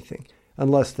with anything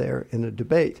unless they're in a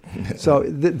debate. So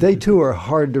they too are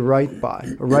hard to write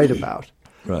about.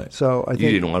 Right. So I think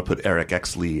you didn't want to put Eric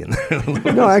Exley in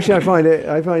there. No, actually,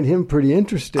 I find him pretty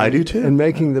interesting. I do too. And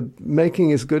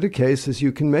making as good a case as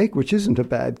you can make, which isn't a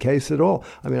bad case at all.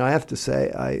 I mean, I have to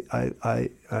say, I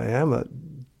am a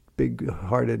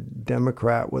big-hearted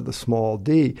Democrat with a small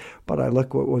d, but I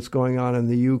look at what's going on in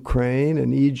the Ukraine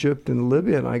and Egypt and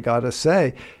Libya, and I got to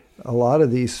say, a lot of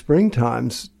these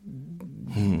springtimes,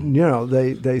 you know,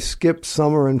 they skipped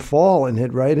summer and fall and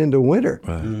head right into winter.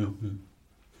 Right. Mm-hmm.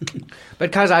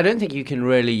 But Kaz, I don't think you can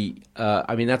really.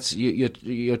 I mean, that's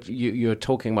you're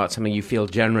talking about something you feel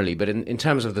generally, but in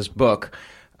terms of this book,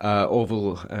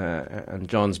 Orville and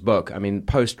John's book, I mean,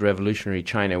 post-revolutionary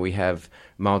China, we have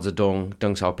Mao Zedong,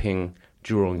 Deng Xiaoping,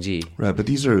 Zhu Rongji. Right, but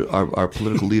these are our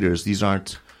political leaders. These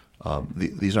aren't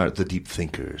the deep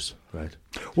thinkers, right?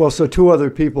 Well, so two other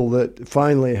people that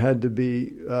finally had to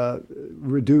be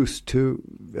reduced to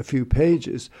a few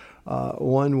pages.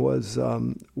 One was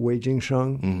Wei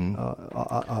Jingsheng,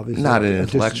 obviously not an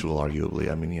intellectual,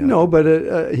 arguably. I mean, yeah. No, but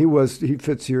he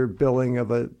fits your billing of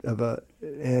a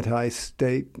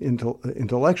anti-state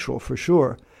intellectual for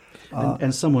sure,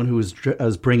 and someone who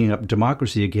is bringing up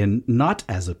democracy again, not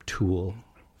as a tool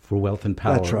for wealth and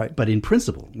power, that's right, but in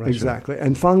principle. Right? Exactly.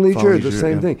 And Fang Lizhi, the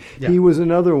same thing. Yeah. He was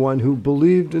another one who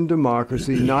believed in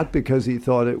democracy, not because he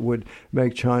thought it would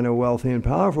make China wealthy and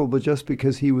powerful, but just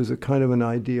because he was a kind of an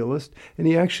idealist, and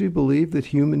he actually believed that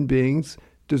human beings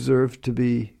deserved to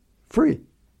be free.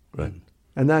 Right.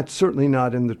 And that's certainly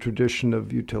not in the tradition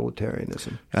of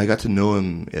utilitarianism. I got to know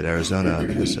him at Arizona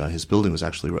because his building was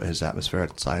actually, his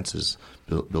atmospheric sciences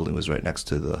building was right next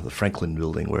to the Franklin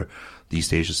building where the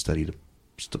East Asia Study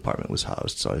Department was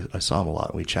housed. So I saw him a lot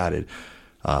and we chatted.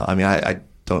 I mean, I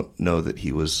don't know that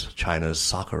he was China's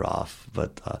Sakharov,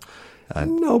 but...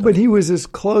 no, but he was as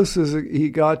close as he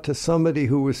got to somebody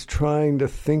who was trying to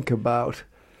think about...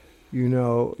 You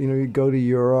know, he'd go to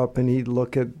Europe and he'd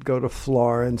go to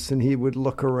Florence and he would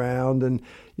look around and,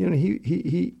 you know,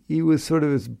 he was sort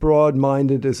of as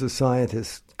broad-minded as a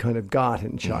scientist kind of got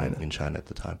in China. In China at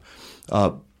the time.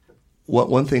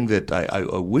 One thing that I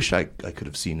wish I could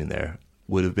have seen in there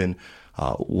would have been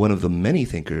one of the many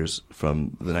thinkers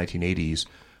from the 1980s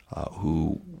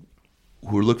who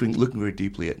were looking very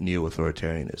deeply at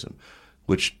neo-authoritarianism,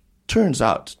 which turns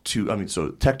out so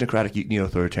technocratic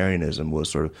neo-authoritarianism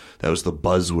was that was the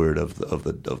buzzword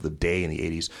of the day in the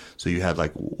 80s. So you had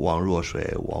like Wang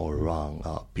Ruoshui, Wang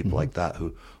Werang, people like that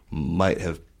who might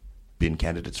have been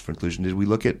candidates for inclusion. Did we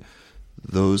look at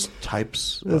those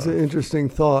types? That's an interesting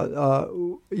thought.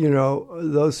 You know,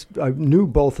 I knew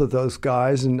both of those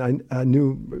guys, and I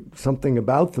knew something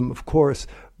about them, of course,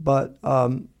 but I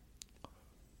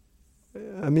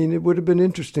mean, it would have been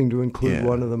interesting to include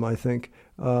one of them, I think.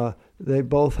 They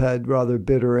both had rather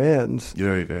bitter ends,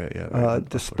 very, very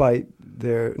despite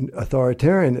their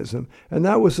authoritarianism. And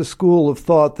that was a school of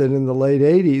thought that in the late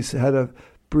 80s had a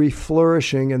brief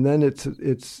flourishing, and then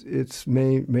its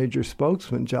major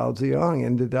spokesman, Zhao Ziyang,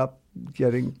 ended up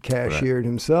getting cashiered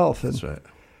himself and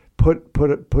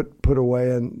put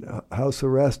away in house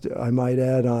arrest, I might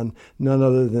add, on none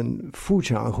other than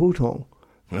Fuchang Hutong.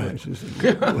 Right. I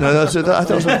thought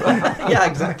it was yeah,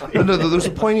 exactly. No, there's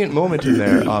a poignant moment in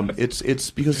there. It's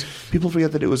because people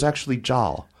forget that it was actually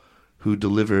Zhao who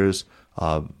delivers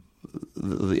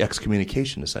the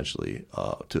excommunication essentially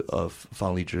of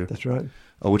Fang Lizhi. That's right.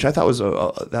 Which I thought was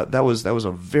that was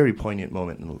a very poignant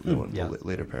moment in one of the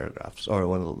later paragraphs or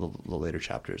one of the later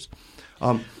chapters.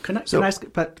 Can I ask?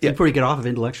 But before you get off of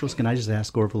intellectuals, can I just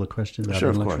ask Orville a question about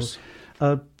intellectuals?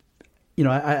 Of course. You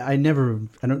know, I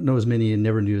don't know as many and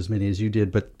never knew as many as you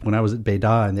did, but when I was at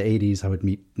Beida in the 80s, I would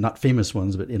meet not famous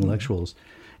ones, but intellectuals.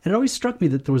 And it always struck me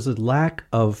that there was a lack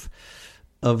of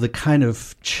the kind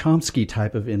of Chomsky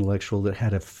type of intellectual that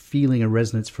had a feeling and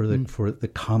resonance for the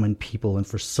common people and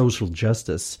for social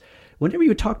justice. Whenever you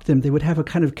would talk to them, they would have a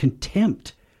kind of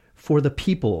contempt for the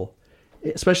people,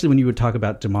 especially when you would talk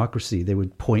about democracy. They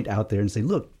would point out there and say,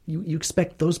 look, you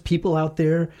expect those people out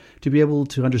there to be able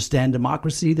to understand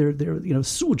democracy? They're you know,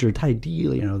 suzhi taidi,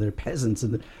 you know, they're peasants.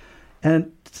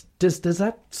 And does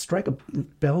that strike a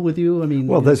bell with you? I mean,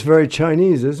 well, that's very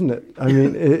Chinese, isn't it? I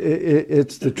mean,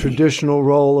 it's the traditional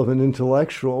role of an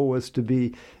intellectual was to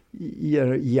be, you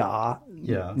know,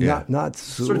 not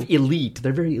sort of elite.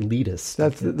 They're very elitist.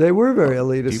 They were very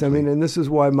elitist. Deeply. I mean, and this is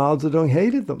why Mao Zedong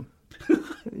hated them.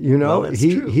 You know, well,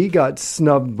 he got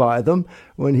snubbed by them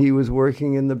when he was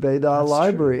working in the Beida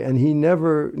Library, and he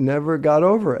never got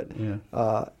over it.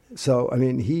 Yeah. So, I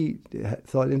mean, he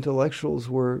thought intellectuals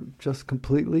were just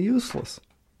completely useless.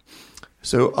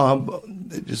 So,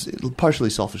 just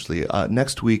partially selfishly,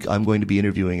 next week I'm going to be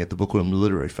interviewing at the Bookworm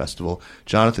Literary Festival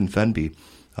Jonathan Fenby,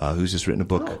 who's just written a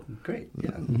book. Oh, great!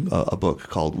 Yeah. A book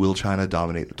called "Will China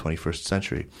Dominate the 21st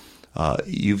Century?"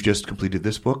 You've just completed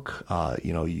this book.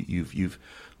 You've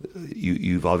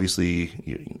obviously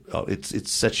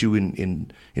it's set you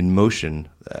in motion,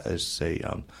 as say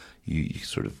you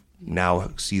sort of now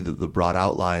see the broad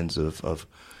outlines of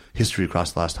history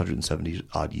across the last 170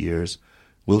 odd years.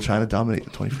 Will China dominate the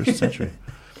 21st century?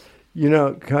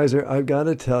 Kaiser, I've got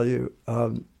to tell you,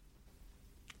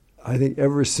 I think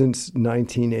ever since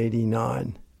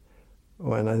 1989,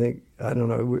 when I don't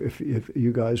know if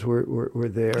you guys were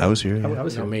there. I was here. Yeah. I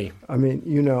was me. I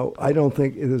mean, I don't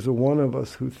think there's one of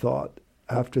us who thought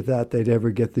after that they'd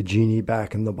ever get the genie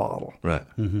back in the bottle. Right.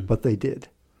 Mm-hmm. But they did.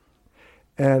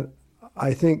 And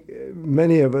I think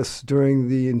many of us during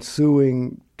the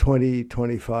ensuing 20,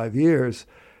 25 years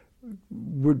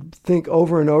would think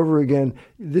over and over again,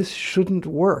 this shouldn't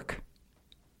work.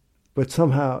 But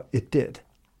somehow it did.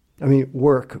 I mean,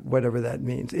 work, whatever that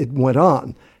means. It went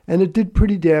on. And it did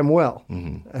pretty damn well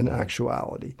in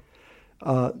actuality.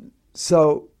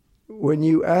 So when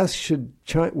you ask,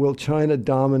 will China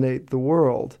dominate the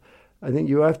world, I think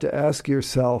you have to ask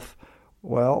yourself,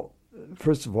 well,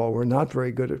 first of all, we're not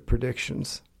very good at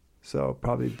predictions, so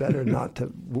probably better not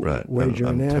to wager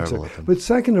an answer. But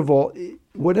second of all,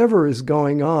 whatever is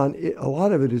going on, a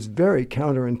lot of it is very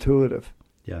counterintuitive.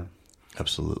 Yeah,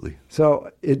 absolutely.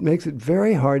 So it makes it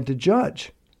very hard to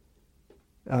judge.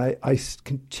 I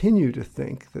continue to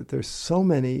think that there's so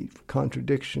many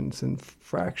contradictions and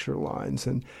fracture lines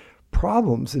and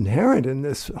problems inherent in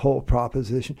this whole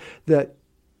proposition that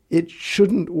it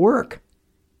shouldn't work.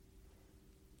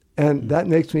 And that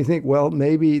makes me think, well,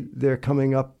 maybe they're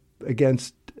coming up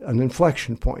against an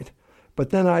inflection point. But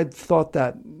then I'd thought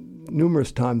that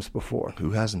numerous times before.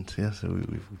 Who hasn't? Yes.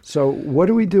 So what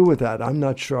do we do with that? I'm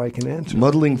not sure I can answer.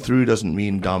 Muddling through doesn't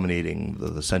mean dominating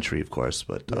the century, of course,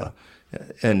 but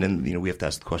and then we have to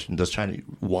ask the question: does China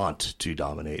want to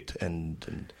dominate?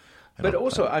 But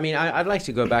also, I mean, I'd like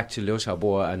to go back to Liu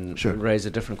Xiaobo and raise a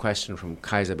different question from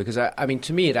Kaiser, because, I mean,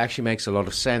 to me, it actually makes a lot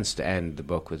of sense to end the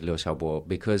book with Liu Xiaobo,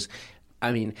 because,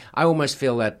 I mean, I almost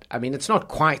feel that, I mean, it's not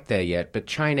quite there yet, but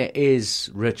China is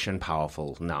rich and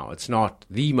powerful now. It's not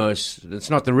the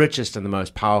richest and the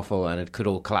most powerful, and it could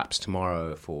all collapse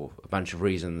tomorrow for a bunch of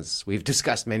reasons we've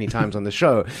discussed many times on the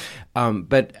show.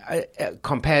 But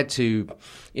compared to,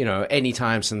 any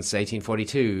time since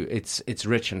 1842, it's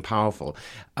rich and powerful.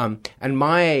 And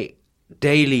my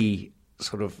daily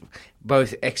sort of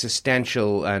both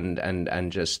existential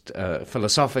and just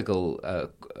philosophical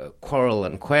quarrel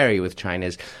and query with China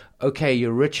is, okay,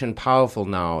 you're rich and powerful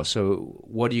now, so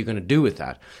what are you going to do with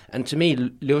that? And to me,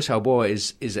 Liu Xiaobo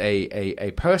is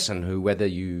a person who, whether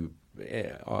you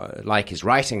like his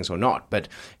writings or not, but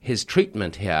his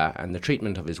treatment here and the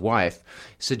treatment of his wife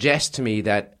suggests to me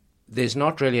that there's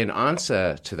not really an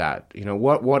answer to that.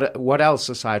 What else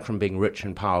aside from being rich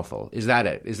and powerful? Is that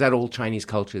it? Is that all Chinese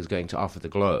culture is going to offer the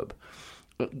globe?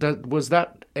 Was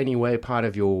that anyway part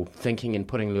of your thinking in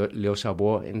putting Liu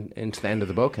Xiaobo into the end of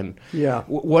the book? And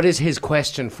what is his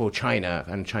question for China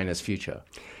and China's future?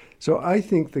 So I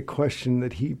think the question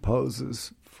that he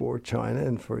poses for China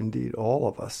and for indeed all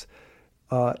of us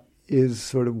is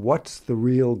sort of, what's the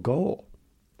real goal?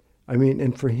 I mean,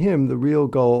 and for him, the real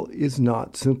goal is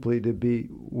not simply to be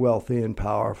wealthy and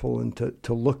powerful and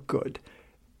to look good.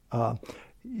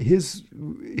 He's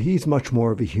much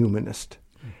more of a humanist.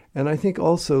 And I think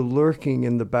also lurking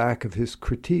in the back of his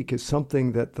critique is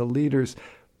something that the leaders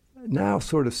now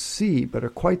sort of see but are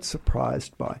quite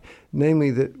surprised by,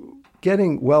 namely that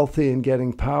getting wealthy and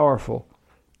getting powerful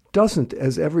doesn't,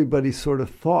 as everybody sort of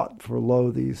thought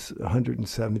for these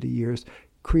 170 years,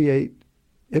 create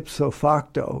ipso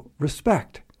facto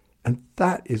respect. And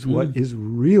that is what is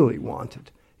really wanted,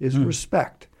 is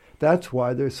respect. That's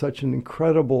why there's such an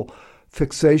incredible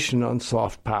fixation on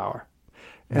soft power.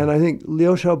 And I think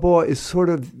Liu Xiaobo is sort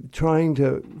of trying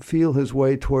to feel his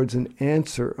way towards an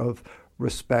answer of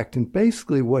respect. And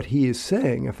basically what he is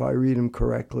saying, if I read him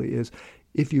correctly, is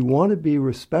if you want to be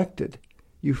respected,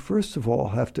 you first of all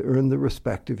have to earn the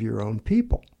respect of your own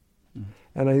people.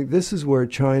 And I think this is where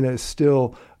China is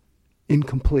still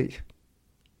incomplete.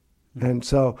 And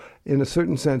so, in a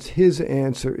certain sense, his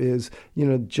answer is,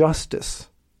 justice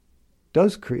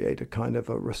does create a kind of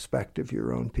a respect of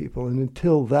your own people. And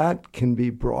until that can be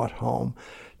brought home,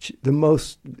 the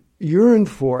most yearned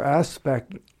for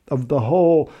aspect of the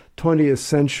whole 20th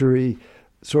century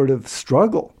sort of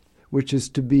struggle, which is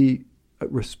to be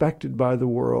respected by the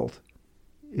world,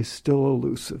 is still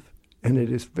elusive. And it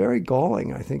is very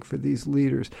galling, I think, for these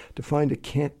leaders to find it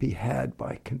can't be had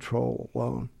by control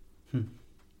alone.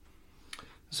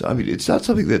 So, I mean, it's not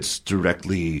something that's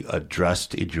directly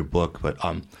addressed in your book, but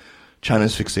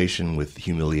China's fixation with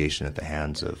humiliation at the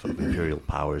hands of imperial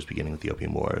powers, beginning with the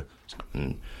Opium War,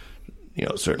 and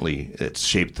certainly it's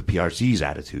shaped the PRC's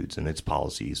attitudes and its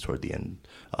policies toward the end,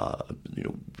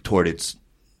 toward its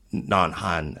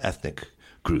non-Han ethnic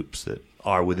groups that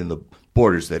are within the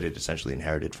borders that it essentially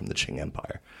inherited from the Qing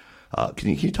Empire.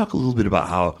 Can you talk a little bit about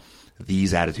how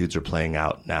these attitudes are playing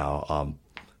out now?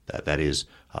 That is,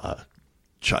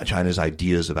 China's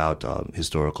ideas about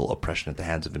historical oppression at the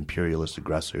hands of imperialist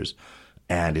aggressors,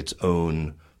 and its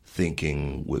own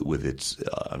thinking with its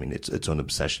own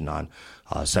obsession on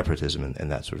separatism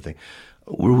and that sort of thing.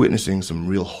 We're witnessing some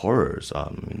real horrors,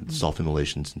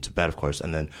 self-immolations in Tibet, of course,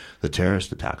 and then the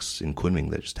terrorist attacks in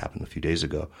Kunming that just happened a few days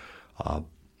ago.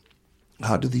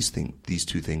 How do these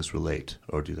two things relate,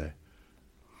 or do they?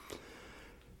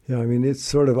 Yeah, I mean, it's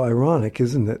sort of ironic,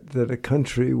 isn't it, that a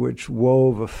country which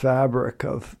wove a fabric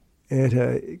of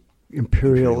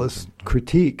anti-imperialist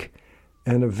critique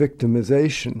and a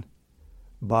victimization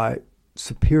by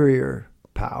superior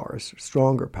powers,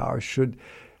 stronger powers, should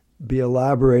be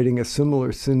elaborating a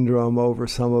similar syndrome over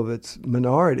some of its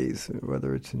minorities,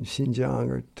 whether it's in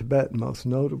Xinjiang or Tibet, most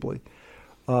notably.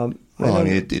 But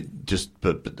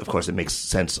of course, it makes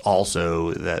sense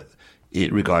also that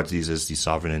it regards these as the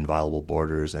sovereign inviolable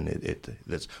borders, and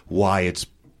that's why it's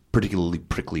particularly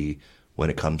prickly when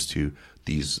it comes to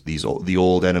the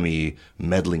old enemy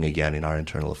meddling again in our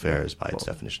internal affairs by its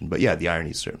definition. But yeah, the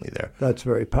irony is certainly there. That's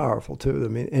very powerful too. I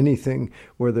mean, anything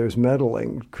where there's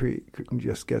meddling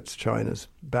just gets China's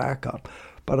back up.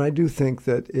 But I do think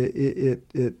that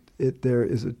there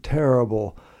is a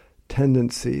terrible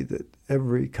tendency that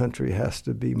every country has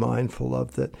to be mindful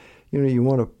of, that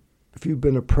if you've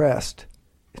been oppressed,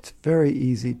 it's very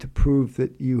easy to prove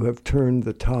that you have turned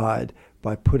the tide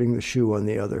by putting the shoe on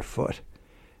the other foot.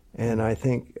 And I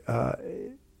think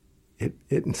it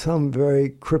in some very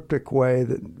cryptic way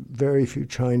that very few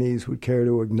Chinese would care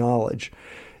to acknowledge,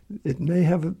 it may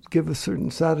give a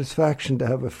certain satisfaction to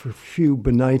have a few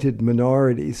benighted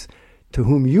minorities to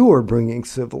whom you are bringing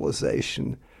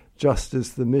civilization, just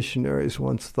as the missionaries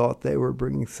once thought they were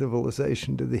bringing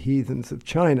civilization to the heathens of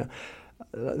China.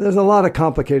 There's a lot of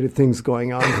complicated things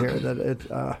going on here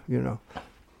that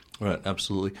Right,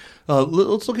 absolutely.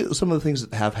 Let's look at some of the things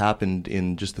that have happened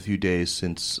in just a few days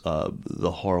since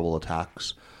the horrible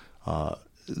attacks.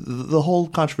 The whole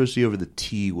controversy over the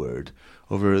T word,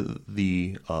 over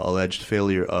the alleged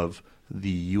failure of the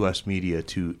U.S. media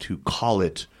to call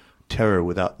it terror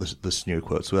without the sneer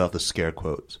quotes, without the scare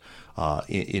quotes,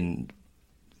 in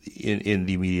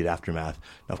the immediate aftermath.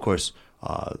 Now, of course,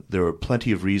 there are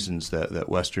plenty of reasons that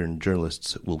Western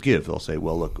journalists will give. They'll say,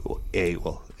 well, look,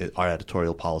 our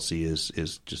editorial policy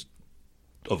is just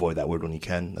avoid that word when you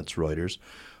can. That's Reuters.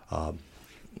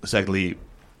 Secondly,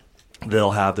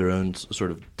 they'll have their own sort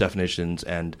of definitions,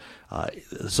 and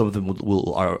some of them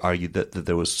will argue that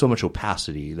there was so much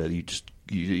opacity that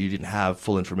you didn't have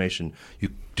full information. You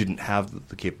didn't have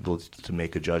the capability to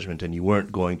make a judgment, and you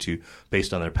weren't going to,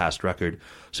 based on their past record,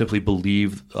 simply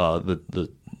believe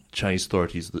the Chinese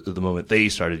authorities the moment they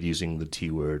started using the T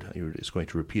word. You're just going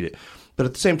to repeat it. But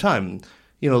at the same time,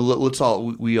 we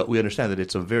understand that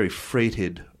it's a very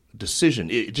freighted decision.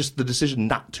 Just the decision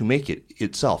not to make it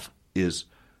itself is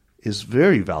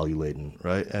very value laden,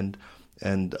 right? And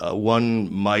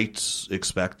one might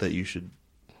expect that you should,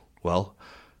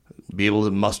 be able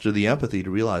to muster the empathy to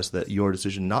realize that your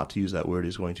decision not to use that word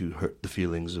is going to hurt the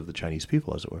feelings of the Chinese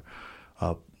people, as it were.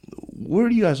 Where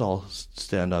do you guys all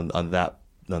stand on that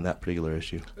particular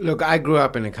issue? Look, I grew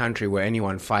up in a country where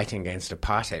anyone fighting against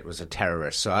apartheid was a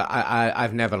terrorist, so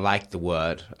I've never liked the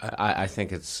word. I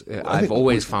think I've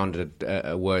always found it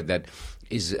a word that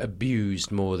is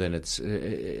abused more than it's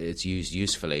used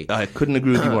usefully. I couldn't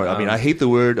agree with you more. I mean, I hate the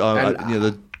word.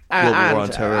 The global war on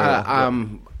terror.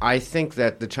 I think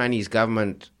that the Chinese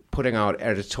government putting out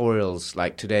editorials,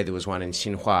 like today there was one in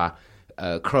Xinhua,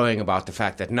 crowing about the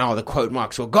fact that now the quote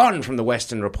marks were gone from the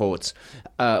Western reports,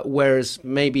 whereas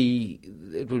maybe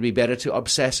it would be better to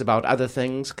obsess about other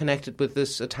things connected with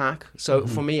this attack. So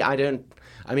for me,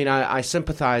 I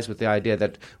sympathize with the idea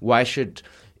that why should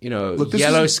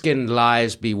yellow-skinned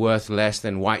lives be worth less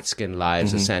than white-skinned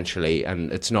lives, essentially,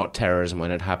 and it's not terrorism when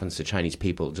it happens to Chinese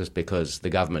people just because the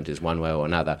government is one way or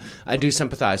another. I do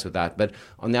sympathize with that, but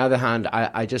on the other hand,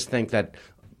 I just think that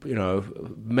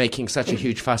making such a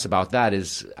huge fuss about that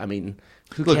is, who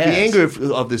Look, cares? the anger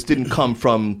of this didn't come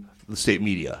from the state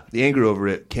media. The anger over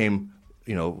it came,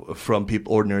 from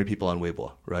ordinary people on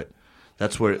Weibo, right?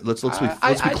 That's where let's be clear on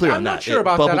that. I'm not sure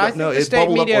about that. I think the state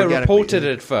media reported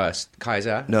it first,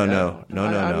 Kaiser. No. I'm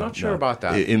not sure about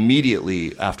that.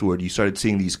 Immediately afterward, you started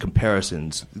seeing these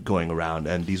comparisons going around,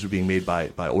 and these were being made by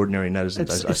ordinary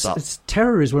netizens.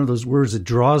 Terror is one of those words that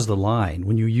draws the line.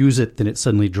 When you use it, then it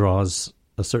suddenly draws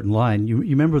a certain line. You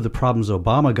remember the problems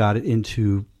Obama got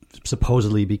into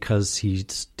supposedly because he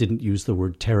didn't use the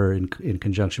word terror in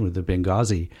conjunction with the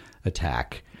Benghazi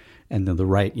attack. And then the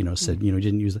right, said, he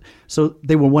didn't use it. So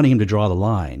they were wanting him to draw the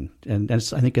line. And I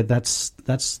think that's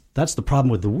the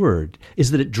problem with the word,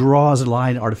 is that it draws a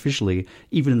line artificially,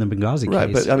 even in the Benghazi case.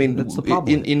 Right, but I mean, that's the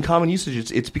problem. In common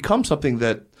usage, it's become something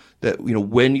that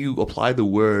when you apply the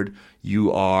word,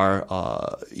 you are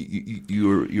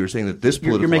you're saying that this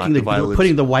political act of violence,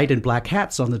 putting the white and black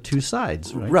hats on the two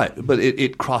sides, right? Right, but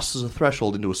it crosses a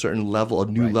threshold into a certain level, a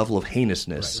new level of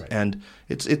heinousness, and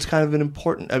it's kind of an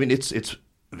important. I mean, it's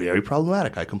very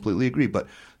problematic. I completely agree. But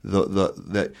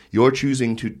that you're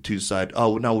choosing to decide,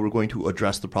 now we're going to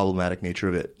address the problematic nature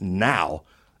of it now,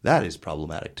 that is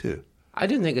problematic too. I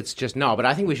didn't think it's just no, but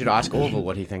I think we should ask Orville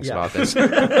what he thinks about this.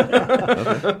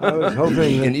 I was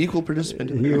hoping an equal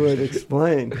participant. You would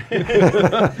explain.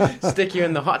 Stick you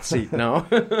in the hot seat now.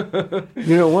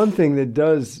 One thing that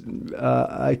does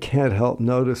I can't help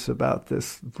notice about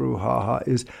this brouhaha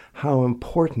is how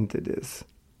important it is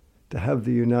to have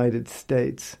the United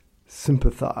States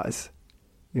sympathize,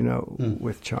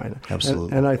 with China.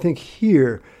 Absolutely. And I think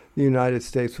here the United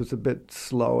States was a bit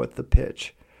slow at the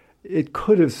pitch. It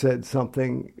could have said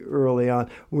something early on.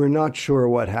 We're not sure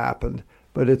what happened,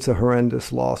 but it's a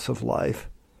horrendous loss of life.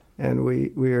 And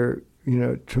we are,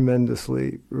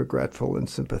 tremendously regretful and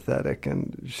sympathetic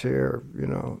and share,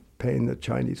 pain that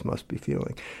Chinese must be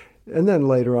feeling. And then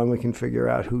later on we can figure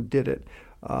out who did it,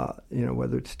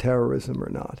 whether it's terrorism or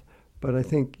not. But I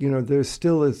think, there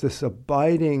still is this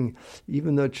abiding,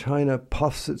 even though China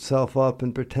puffs itself up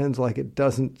and pretends like it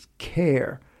doesn't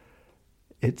care,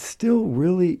 it still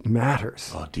really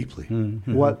matters. Oh, deeply.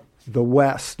 Mm-hmm. What the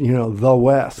West, the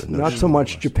West, not so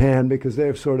much Japan because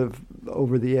they're sort of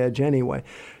over the edge anyway,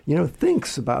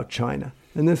 thinks about China.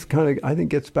 And this kind of, I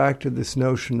think, gets back to this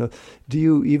notion of, do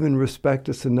you even respect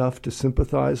us enough to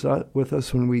sympathize with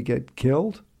us when we get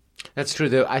killed? That's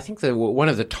true. I think one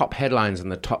of the top headlines in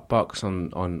the top box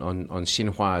on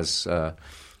Xinhua's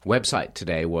website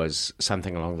today was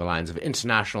something along the lines of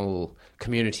 "International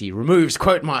community removes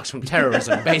quote marks from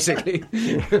terrorism." Basically.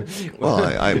 Well,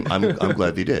 I'm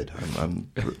glad they did.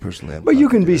 Personally. But you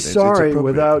can be sorry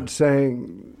without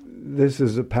saying this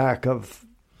is a pack of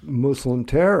Muslim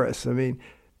terrorists. I mean,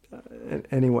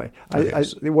 anyway,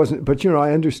 it wasn't. But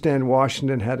I understand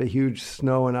Washington had a huge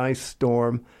snow and ice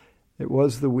storm. It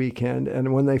was the weekend,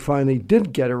 and when they finally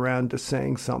did get around to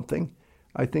saying something,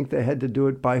 I think they had to do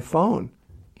it by phone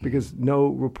because no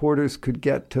reporters could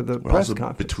get to the press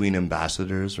conference. Between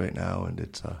ambassadors right now, and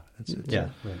it's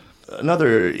Right.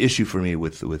 Another issue for me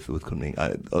with Kunming.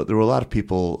 There were a lot of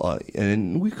people,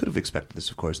 and we could have expected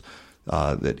this, of course,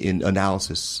 that in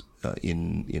analysis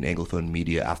in Anglophone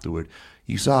media afterward,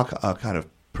 you saw a kind of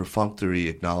perfunctory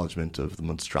acknowledgement of the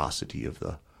monstrosity of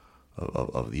the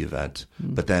event.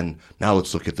 But then now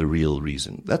let's look at the real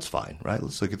reason. That's fine, right?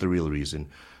 Let's look at the real reason.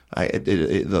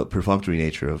 The perfunctory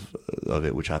nature of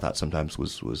it, which I thought sometimes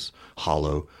was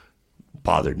hollow,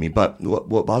 bothered me. But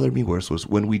what bothered me worse was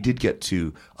when we did get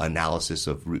to analysis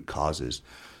of root causes,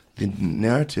 the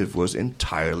narrative was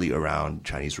entirely around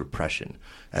Chinese repression,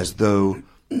 as though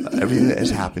everything that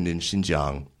has happened in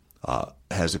Xinjiang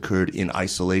has occurred in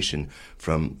isolation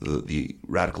from the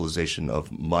radicalization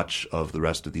of much of the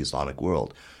rest of the Islamic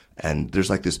world. And there's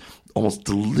like this almost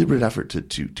deliberate effort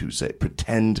to say,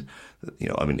 pretend,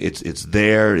 it's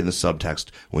there in the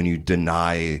subtext when you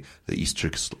deny the East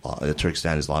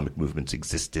Turkestan Islamic movement's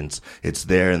existence. It's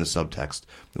there in the subtext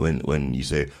when you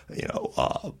say,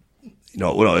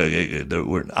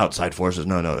 we're outside forces.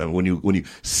 No. When you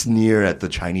sneer at the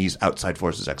Chinese outside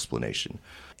forces explanation.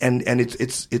 And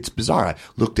it's bizarre. I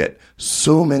looked at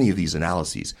so many of these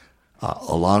analyses.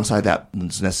 Alongside that,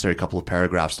 there's a necessary couple of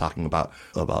paragraphs talking about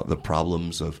the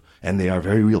problems and they are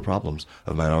very real problems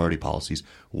of minority policies.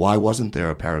 Why wasn't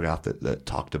there a paragraph that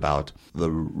talked about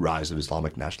the rise of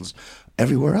Islamic nationalism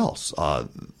everywhere else? I'm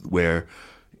going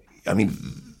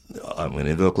to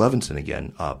invoke Levinson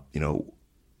again.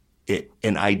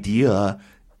 An idea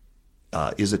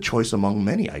is a choice among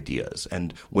many ideas.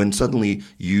 And when suddenly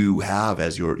you have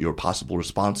as your possible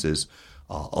responses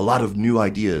a lot of new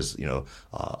ideas,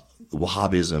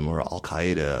 Wahhabism or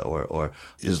Al-Qaeda or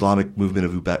Islamic movement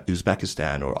of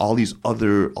Uzbekistan or all these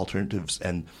other alternatives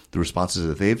and the responses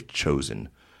that they've chosen,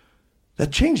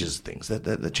 that changes things.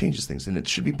 That changes things, and it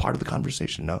should be part of the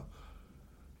conversation, no?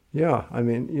 Yeah, I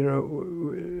mean,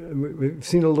 we've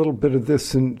seen a little bit of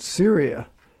this in Syria,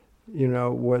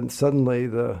 when suddenly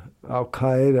the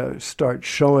Al-Qaeda starts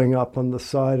showing up on the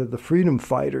side of the freedom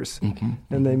fighters,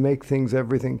 and they make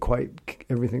everything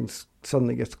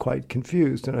suddenly gets quite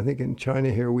confused. And I think in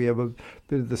China here we have a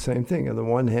bit of the same thing. On the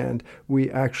one hand, we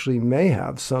actually may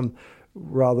have some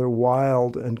rather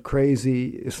wild and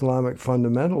crazy Islamic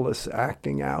fundamentalists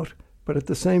acting out, but at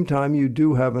the same time, you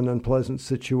do have an unpleasant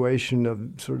situation of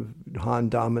sort of Han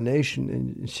domination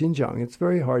in Xinjiang. It's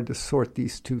very hard to sort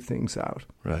these two things out.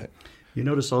 Right. You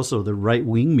notice also the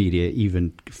right-wing media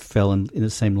even fell in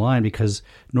the same line, because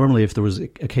normally if there was a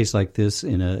case like this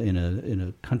in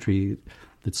a country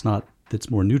that's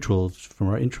more neutral from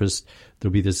our interest,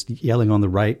 there'll be this yelling on the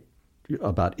right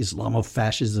about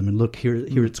Islamofascism, and look,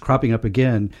 here it's cropping up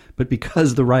again. But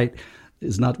because the right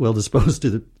is not well disposed to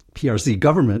the PRC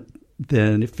government,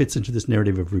 then it fits into this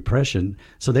narrative of repression.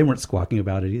 So they weren't squawking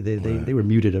about it. They were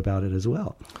muted about it as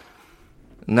well.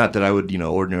 Not that I would,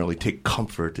 ordinarily take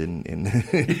comfort in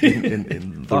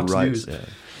the rights. Yeah.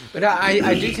 But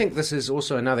I do think this is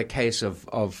also another case of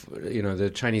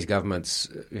the Chinese government's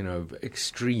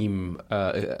extreme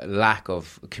lack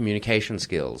of communication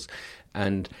skills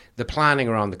and the planning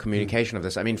around the communication of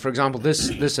this. I mean, for example,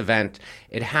 this event,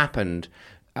 it happened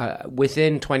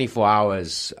within 24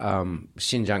 hours.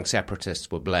 Xinjiang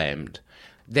separatists were blamed.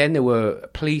 Then there were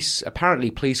police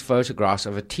photographs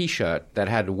of a T-shirt that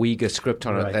had a Uyghur script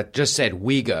on it that just said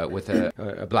Uyghur with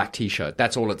a black T-shirt.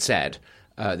 That's all it said.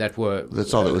 That's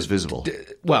all that was visible.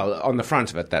 On the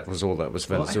front of it, that was all that was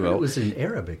visible. Well, it was in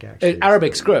Arabic, actually.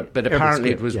 Arabic script, but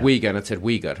apparently script, it was Uyghur, and it said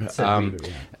Uyghur.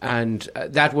 And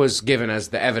that was given as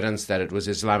the evidence that it was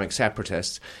Islamic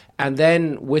separatists. And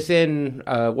then within,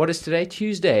 what is today?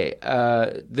 Tuesday,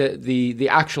 the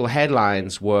actual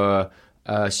headlines were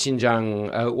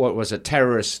Xinjiang, what was a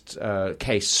terrorist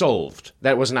case solved.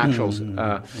 That was an actual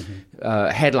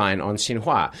headline on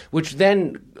Xinhua, which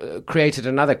then created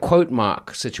another quote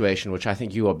mark situation, which I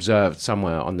think you observed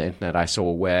somewhere on the internet I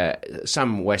saw, where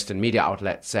some Western media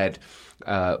outlet said,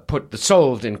 put the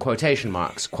solved in quotation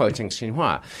marks, quoting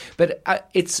Xinhua. But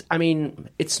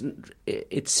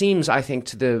it seems, I think,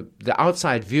 to the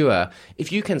outside viewer,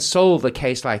 if you can solve a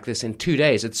case like this in 2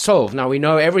 days, it's solved. Now we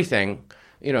know everything.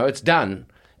 It's done.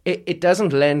 It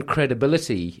doesn't lend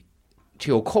credibility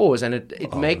to your cause, and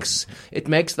it makes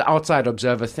the outside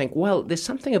observer think, well, there's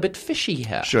something a bit fishy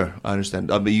here. Sure, I understand.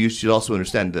 But you should also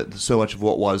understand that so much of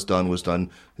what was done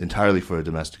entirely for a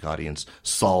domestic audience.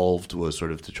 Solved was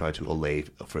sort of to try to allay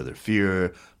further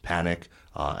fear, panic,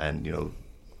 and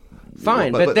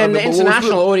Fine, but then the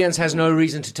international audience has no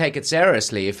reason to take it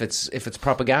seriously if it's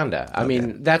propaganda. I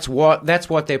mean, that's what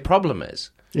their problem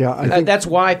is. Yeah, I think that's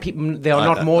why there are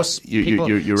not more people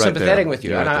you're right sympathetic there. with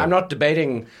you. You're And right I'm not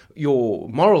debating your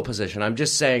moral position. I'm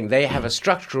just saying they have a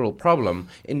structural problem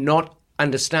in not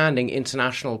understanding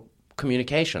international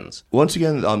communications. Once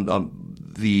again,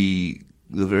 the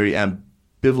very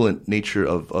ambivalent nature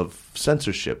of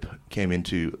censorship came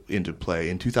into play.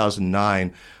 In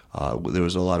 2009, there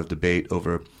was a lot of debate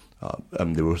over.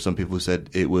 There were some people who said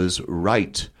it was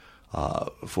right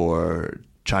for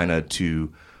China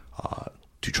to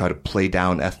try to play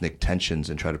down ethnic tensions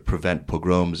and try to prevent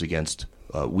pogroms against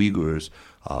Uyghurs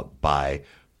by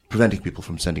preventing people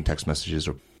from sending text messages,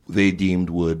 or they deemed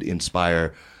would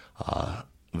inspire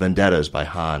vendettas by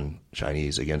Han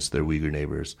Chinese against their Uyghur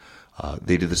neighbors.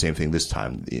 They did the same thing this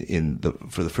time.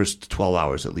 For the first 12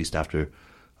 hours, at least, after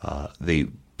they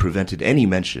prevented any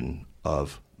mention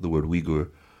of the word Uyghur,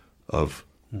 of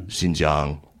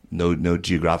Xinjiang, no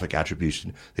geographic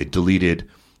attribution.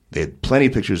 They had plenty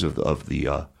of pictures of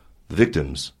the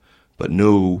victims, but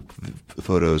no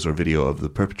photos or video of the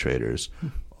perpetrators.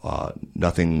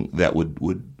 Nothing that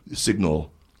would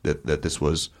signal that this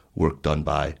was work done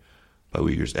by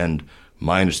Uyghurs. And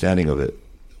my understanding of it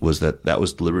was that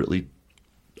was deliberately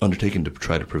undertaken to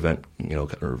try to prevent kind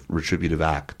of retributive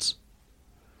acts.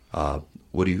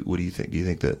 What do you think? Do you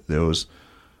think that there was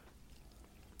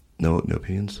no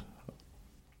opinions?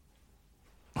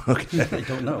 Okay, I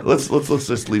don't know. Let's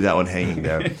just leave that one hanging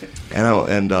there,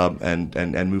 and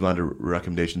move on to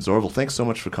recommendations. Orville, thanks so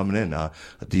much for coming in.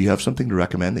 Do you have something to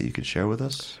recommend that you could share with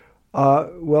us?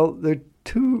 Well, there are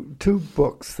two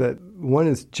books that one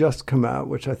has just come out,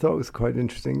 which I thought was quite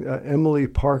interesting. Emily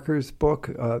Parker's book,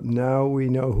 Now We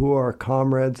Know Who Our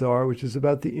Comrades Are, which is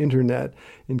about the internet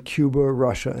in Cuba,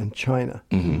 Russia, and China,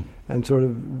 and sort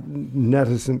of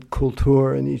netizen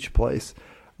culture in each place.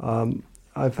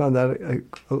 I found that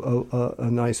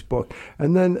a nice book.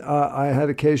 And then I had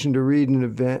occasion to read an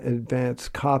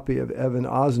advanced copy of Evan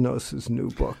Osnos' new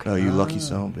book. Oh, you lucky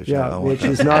son of a bitch. Yeah, which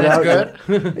is not out yet.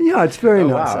 Yeah, it's very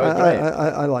nice. Wow,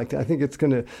 I liked it. I think it's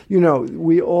going to,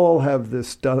 we all have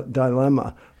this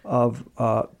dilemma of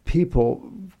people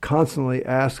constantly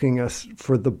asking us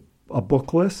for a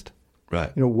book list.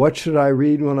 Right. What should I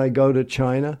read when I go to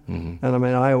China? Mm-hmm. And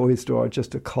I always draw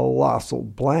just a colossal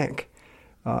blank.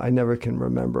 I never can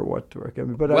remember what to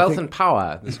recommend. But Wealth I think, and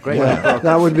Power. This great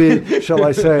that would be, shall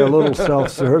I say, a little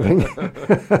self-serving.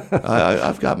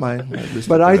 I've got my list.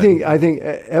 But I think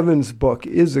Evan's book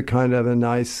is a kind of a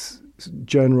nice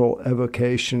general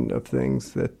evocation of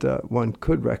things that one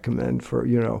could recommend for,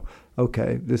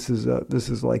 okay, this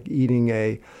is like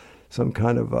eating some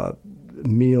kind of a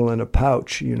meal in a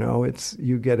pouch.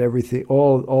 You get everything,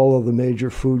 all of the major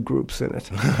food groups in it.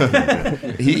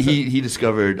 he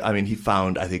discovered. He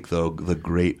found, I think, the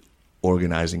great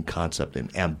organizing concept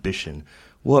in ambition.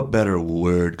 What better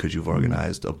word could you have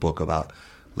organized a book about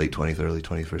late 20th, early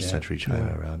 21st century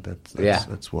China around?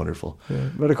 That's wonderful. Yeah.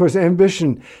 But of course,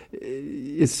 ambition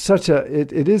is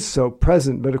it is so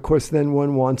present. But of course, then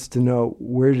one wants to know,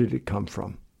 where did it come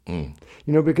from?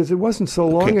 Because it wasn't so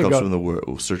long ago. It comes from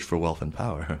the search for wealth and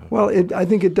power. Well, I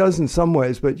think it does in some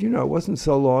ways, but it wasn't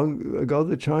so long ago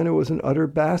that China was an utter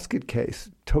basket case,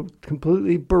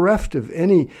 completely bereft of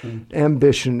any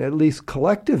ambition, at least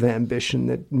collective ambition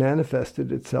that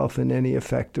manifested itself in any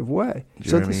effective way.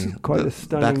 Jeremy, so this is quite a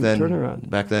stunning turnaround.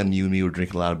 Back then, you and me were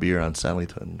drinking a lot of beer on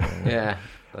Sanlitun. Yeah.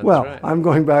 That's well, right. I'm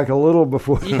going back a little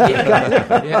before.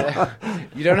 Yeah.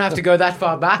 You don't have to go that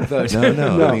far back, though.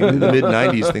 No. In the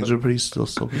mid-'90s, things were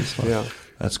still pretty slow. Yeah.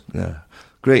 That's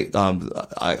great.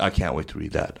 I can't wait to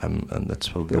read that. And that's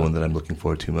probably the one that I'm looking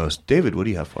forward to most. David, what do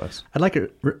you have for us? I'd like to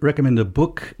recommend a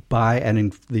book by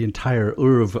the entire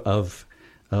oeuvre of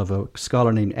a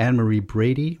scholar named Anne-Marie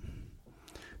Brady,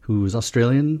 who's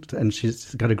Australian, and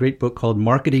she's got a great book called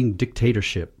Marketing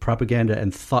Dictatorship, Propaganda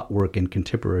and Thought Work in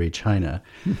Contemporary China.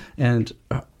 And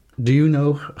do you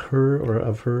know her or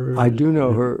of her? I do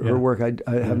know her work. I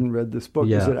haven't read this book.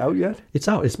 Yeah. Is it out yet? It's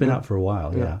out. It's been out for a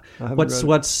while, Yeah.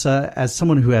 What's as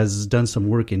someone who has done some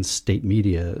work in state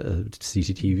media,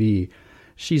 CCTV,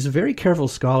 she's a very careful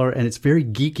scholar, and it's very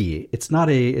geeky. It's not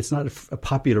a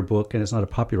popular book, and it's not a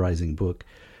popularizing book.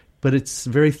 But it's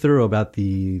very thorough about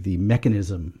the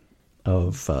mechanism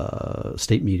of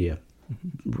state media,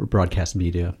 broadcast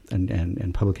media,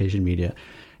 and publication media.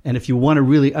 And if you want to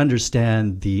really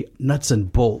understand the nuts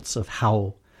and bolts of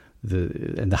how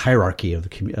the hierarchy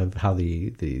of how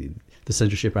the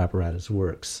censorship apparatus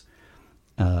works,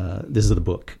 this is the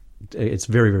book. It's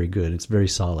very, very good. It's very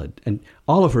solid. And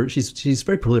all of her, she's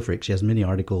very prolific. She has many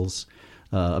articles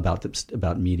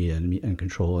about media and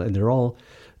control, and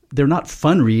they're not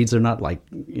fun reads. They're not like,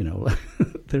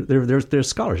 they're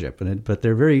scholarship, but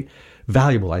they're very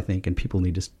valuable, I think, and people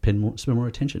need to spend more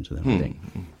attention to them, I think.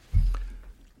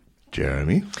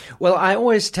 Jeremy? Well, I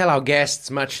always tell our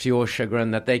guests, much to your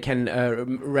chagrin, that they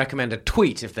can recommend a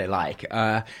tweet if they like.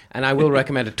 And I will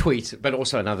recommend a tweet, but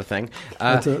also another thing.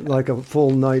 It's like a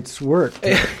full night's work.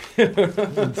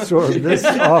 Sort of this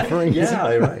offering.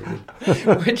 Yeah, right.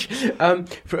 Which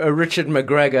Richard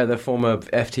McGregor, the former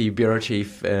FT bureau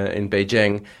chief in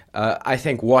Beijing, I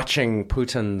think watching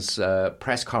Putin's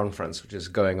press conference, which is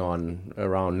going on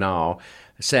around now,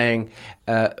 saying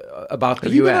about the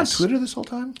Have you been on U.S. Twitter this whole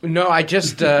time? No, I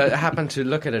just happened to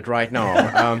look at it right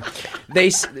now.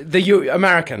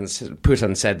 Americans,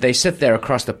 Putin said, they sit there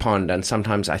across the pond, and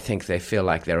sometimes I think they feel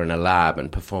like they're in a lab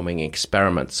and performing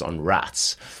experiments on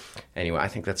rats. Anyway, I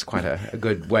think that's quite a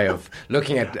good way of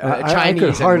looking at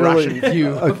Chinese and Russian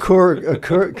view.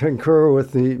 Concur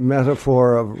with the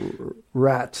metaphor of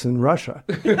rats in Russia.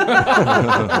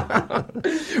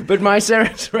 But my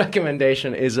serious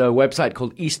recommendation is a website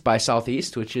called East by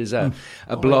Southeast, which is a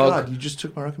blog. My God, you just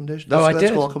took my recommendation. I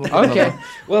did. Cool. Okay.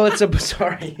 Well, it's a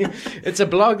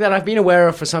blog that I've been aware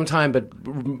of for some time, but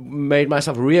made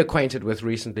myself reacquainted with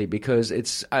recently because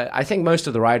it's. I think most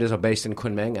of the writers are based in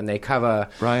Kunming, and they cover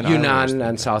Yunnan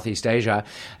and Southeast Asia.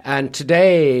 And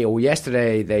today or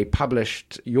yesterday, they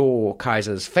published your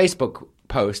Kaiser's Facebook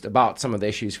post about some of the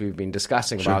issues we've been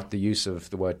discussing about the use of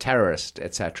the word terrorist,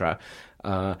 etc.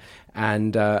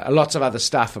 And lots of other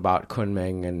stuff about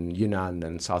Kunming and Yunnan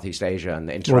and Southeast Asia and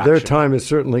the interaction. Well, their time has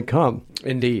certainly come.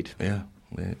 Indeed. Yeah.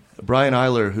 Brian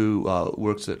Eiler, who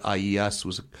works at IES,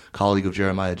 was a colleague of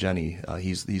Jeremiah Jenny.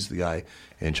 He's the guy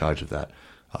in charge of that.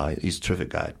 He's a terrific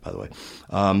guy, by the way.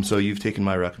 So you've taken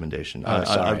my recommendation. Sorry.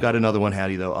 I've got another one,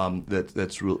 Hattie, though,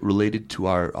 that's related to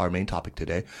our main topic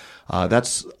today.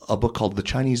 That's a book called The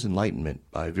Chinese Enlightenment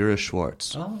by Vera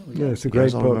Schwartz. Oh, yeah, it's a You great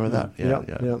guys all book. remember that?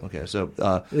 Yeah. Okay,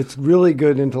 so it's really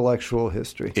good intellectual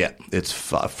history. yeah, it's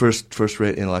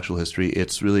first-rate intellectual history.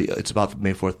 It's about the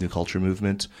May 4th New Culture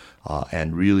movement,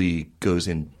 and really goes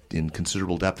in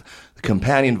considerable depth. The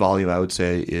companion volume, I would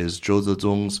say, is Zhou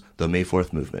Zedong's The May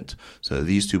 4th Movement. So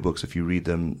these two books, if you read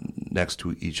them next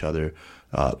to each other,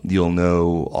 you'll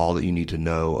know all that you need to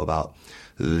know about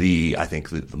I think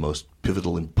the most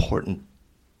pivotal, important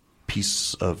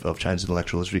piece of China's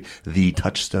intellectual history, the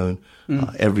touchstone.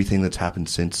 Everything that's happened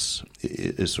since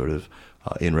is sort of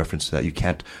in reference to that. You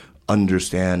can't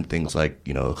understand things like,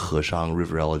 Heshang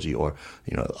River Elegy or,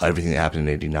 everything that happened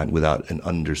in 1889 without an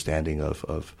understanding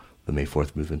of the May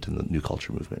 4th movement and the New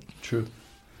Culture movement. True.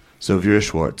 So Vera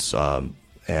Schwartz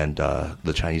and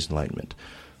the Chinese Enlightenment.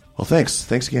 Well, thanks.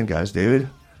 Thanks again, guys. David,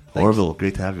 Orville,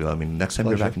 great to have you. I mean, next time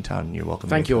you're back in town, you're welcome.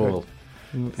 Thank you all.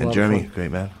 And Jeremy,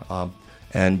 great man.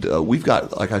 And we've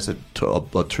got, like I said,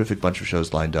 a terrific bunch of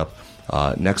shows lined up.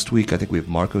 Next week, I think we have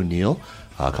Mark O'Neill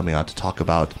coming out to talk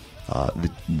about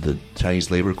the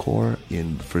Chinese Labor Corps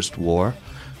in the First War,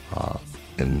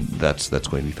 and that's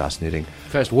going to be fascinating.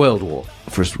 First World War.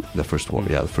 The First War,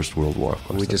 yeah, the First World War, of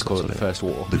course. We just call it the First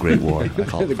War. The Great War. I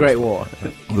call it The Great War.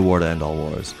 The war to end all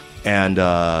wars. And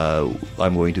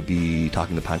I'm going to be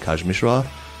talking to Pankaj Mishra.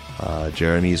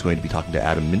 Jeremy is going to be talking to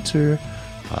Adam Minter.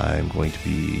 I'm going to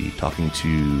be talking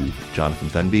to Jonathan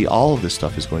Fenby. All of this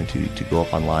stuff is going to go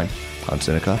up online on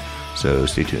Sinica, so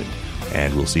stay tuned.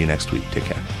 And we'll see you next week. Take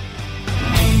care.